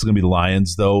 I think it's going to be the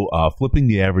Lions, though. Flipping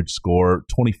the average score,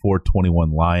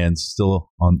 24-21 Lions,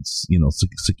 still on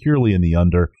securely in the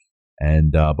under,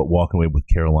 and but walking away with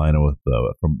Carolina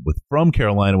from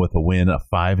Carolina with a win, a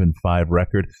 5-5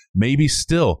 record, maybe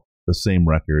still the same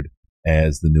record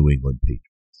as the New England Patriots.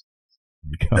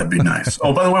 That'd be nice.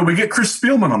 Oh, by the way, we get Chris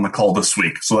Spielman on the call this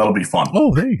week, so that'll be fun.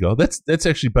 Oh, there you go. That's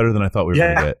actually better than I thought we were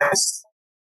going to get.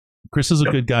 Chris is a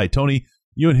good guy. Tony,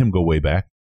 you and him go way back.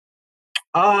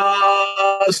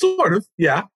 Sort of,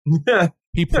 yeah.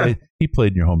 He played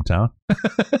in your hometown.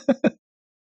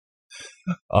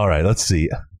 All right, let's see.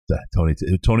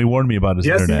 Tony warned me about his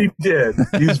internet. Yes, he did.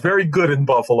 He's very good in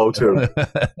Buffalo, too.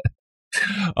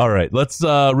 All right, let's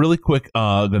really quick.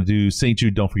 Going to do St.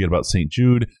 Jude. Don't forget about St.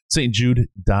 Jude.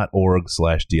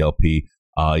 stjude.org/DLP.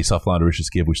 You saw Flounderish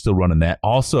give. We're still running that.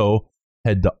 Also,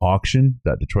 head to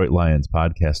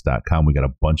auction.detroitlionspodcast.com. We got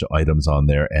a bunch of items on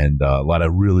there and a lot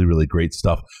of really, really great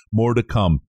stuff. More to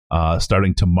come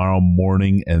starting tomorrow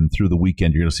morning and through the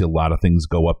weekend. You're going to see a lot of things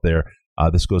go up there.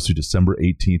 This goes through December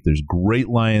 18th. There's great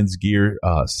Lions gear,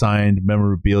 signed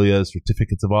memorabilia,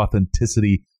 certificates of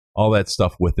authenticity, all that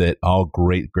stuff with it. All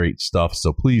great, great stuff.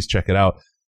 So please check it out.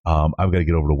 I've got to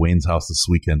get over to Wayne's house this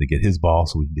weekend to get his ball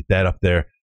so we can get that up there.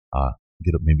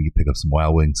 Maybe pick up some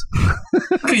Wild Wings.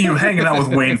 Look at you hanging out with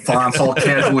Wayne Fonts, all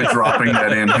casually dropping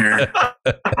that in here.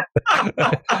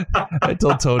 I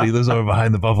told Tony he lives over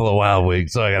behind the Buffalo Wild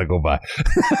Wings, so I got to go by.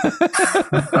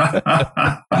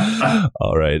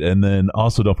 All right. And then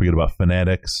also don't forget about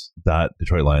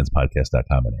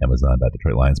fanatics.detroitlionspodcast.com and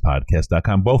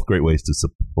amazon.detroitlionspodcast.com. Both great ways to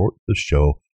support the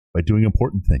show by doing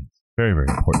important things. Very, very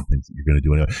important things that you're going to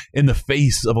do anyway. In the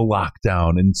face of a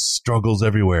lockdown and struggles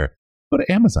everywhere, go to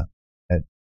Amazon.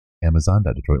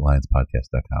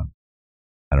 Amazon.detroitlionspodcast.com.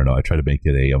 I don't know. I try to make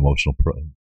it a emotional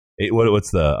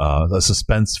what's the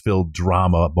suspense-filled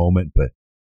drama moment, but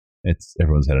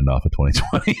everyone's had enough of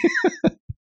 2020.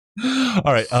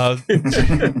 All right.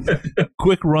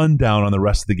 Quick rundown on the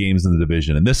rest of the games in the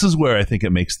division, and this is where I think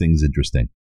it makes things interesting.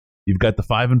 You've got the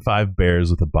 5-5 Bears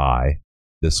with a bye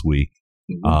this week.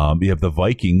 You have the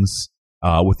Vikings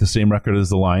with the same record as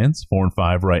the Lions,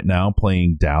 4-5 right now,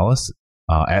 playing Dallas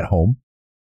at home.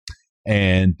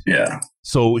 And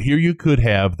so here you could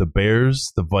have the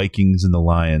Bears, the Vikings, and the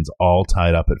Lions all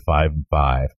tied up at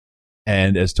 5-5.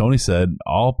 And as Tony said,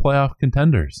 all playoff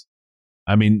contenders.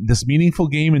 I mean, this meaningful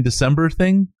game in December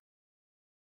thing,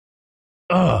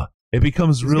 it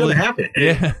becomes really happen.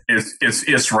 Yeah.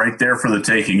 It's right there for the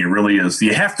taking. It really is.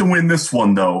 You have to win this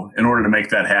one, though, in order to make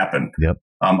that happen. Yep.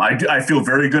 I feel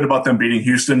very good about them beating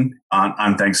Houston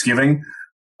on Thanksgiving.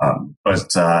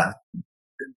 But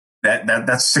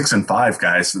that's 6-5,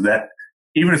 guys. That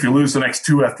even if you lose the next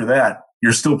two after that,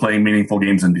 you're still playing meaningful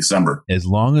games in December. As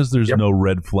long as there's no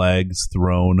red flags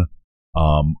thrown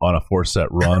on a 4-set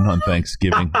run on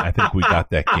Thanksgiving, I think we got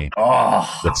that game.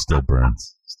 That still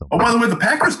burns. By the way, the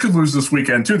Packers could lose this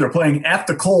weekend, too. They're playing at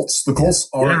the Colts. The Colts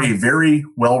are a very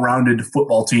well-rounded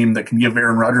football team that can give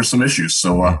Aaron Rodgers some issues.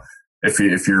 So if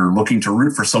you're looking to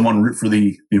root for someone, root for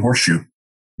the horseshoe.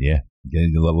 Yeah,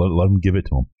 let them give it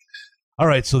to them. All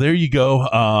right, so there you go.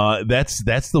 That's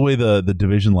the way the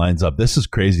division lines up. This is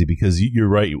crazy because you're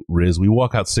right, Riz. We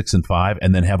walk out 6-5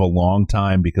 and then have a long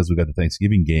time because we got the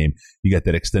Thanksgiving game. You got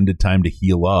that extended time to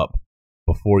heal up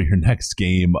before your next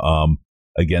game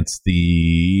against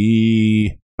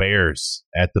the Bears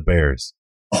at the Bears.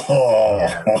 That's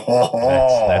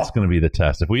going to be the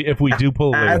test. If we do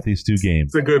pull away with these two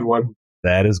games, it's a good one.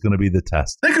 That is going to be the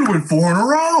test. They could win 4 in a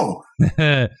row.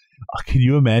 Can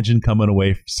you imagine coming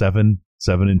away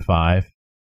 7-5?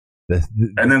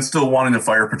 And then still wanting to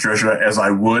fire Patricia, as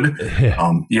I would.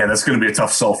 Yeah, that's going to be a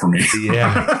tough sell for me.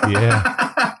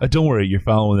 Yeah. Don't worry, you're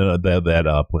following that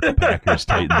up with the Packers,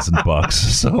 Titans, and Bucks.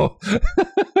 So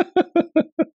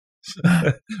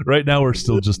right now we're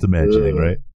still just imagining,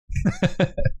 right?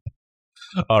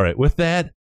 All right. With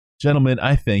that, gentlemen,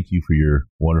 I thank you for your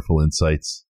wonderful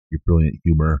insights, your brilliant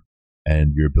humor,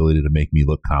 and your ability to make me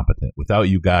look competent. Without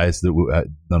you guys,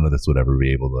 none of this would ever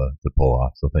be able to pull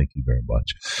off. So thank you very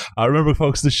much. Remember,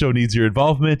 folks, this show needs your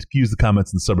involvement. Use the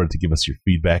comments in the subreddit to give us your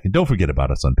feedback. And don't forget about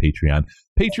us on Patreon.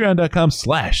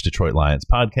 Patreon.com/Detroit Lions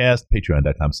Podcast.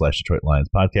 Patreon.com/Detroit Lions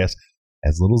Podcast.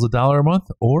 As little as $1 a month,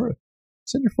 or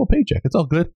send your full paycheck. It's all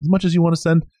good. As much as you want to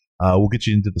send. We'll get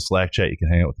you into the Slack chat. You can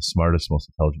hang out with the smartest, most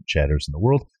intelligent chatters in the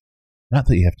world. Not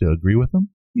that you have to agree with them.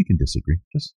 You can disagree.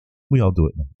 Just we all do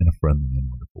it in a friendly and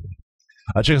wonderful way.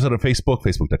 Check us out on Facebook,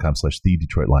 facebook.com/The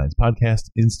Detroit Lions Podcast,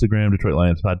 Instagram, Detroit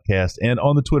Lions Podcast, and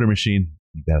on the Twitter machine,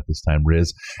 you got it this time,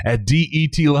 Riz, at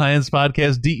DET Lions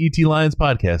Podcast, DET Lions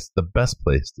Podcast, the best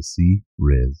place to see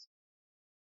Riz.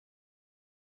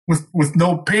 With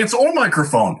no pants or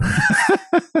microphone.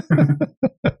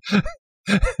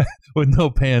 With no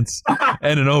pants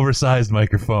and an oversized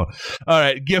microphone. All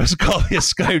right, give us a call via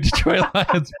Skype, Detroit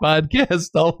Lions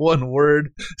Podcast, all one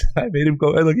word. I made him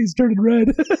go, look, he's turning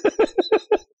red.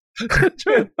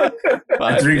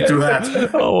 I drink to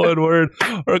that. All one word.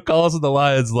 Or call us on the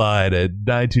Lions line at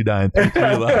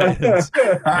 929-33-LIONS,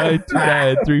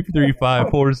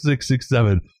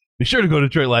 929-335-4667. Be sure to go to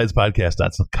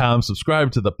DetroitLionsPodcast.com,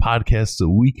 subscribe to the podcast so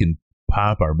we can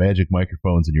pop our magic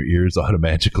microphones in your ears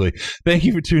automatically. Thank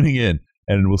you for tuning in,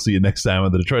 and we'll see you next time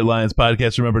on the Detroit Lions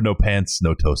Podcast. Remember, no pants,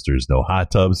 no toasters, no hot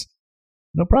tubs.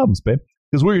 No problems, babe,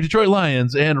 because we're your Detroit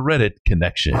Lions and Reddit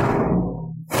connection.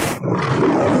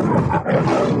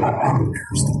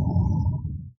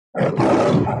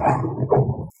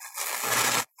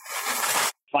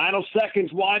 Final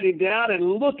seconds winding down, and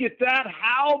look at that.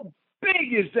 How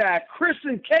big is that? Chris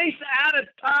and Case out of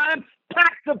time.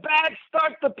 Pack the bag,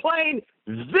 start the plane.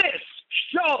 This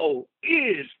show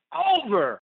is over.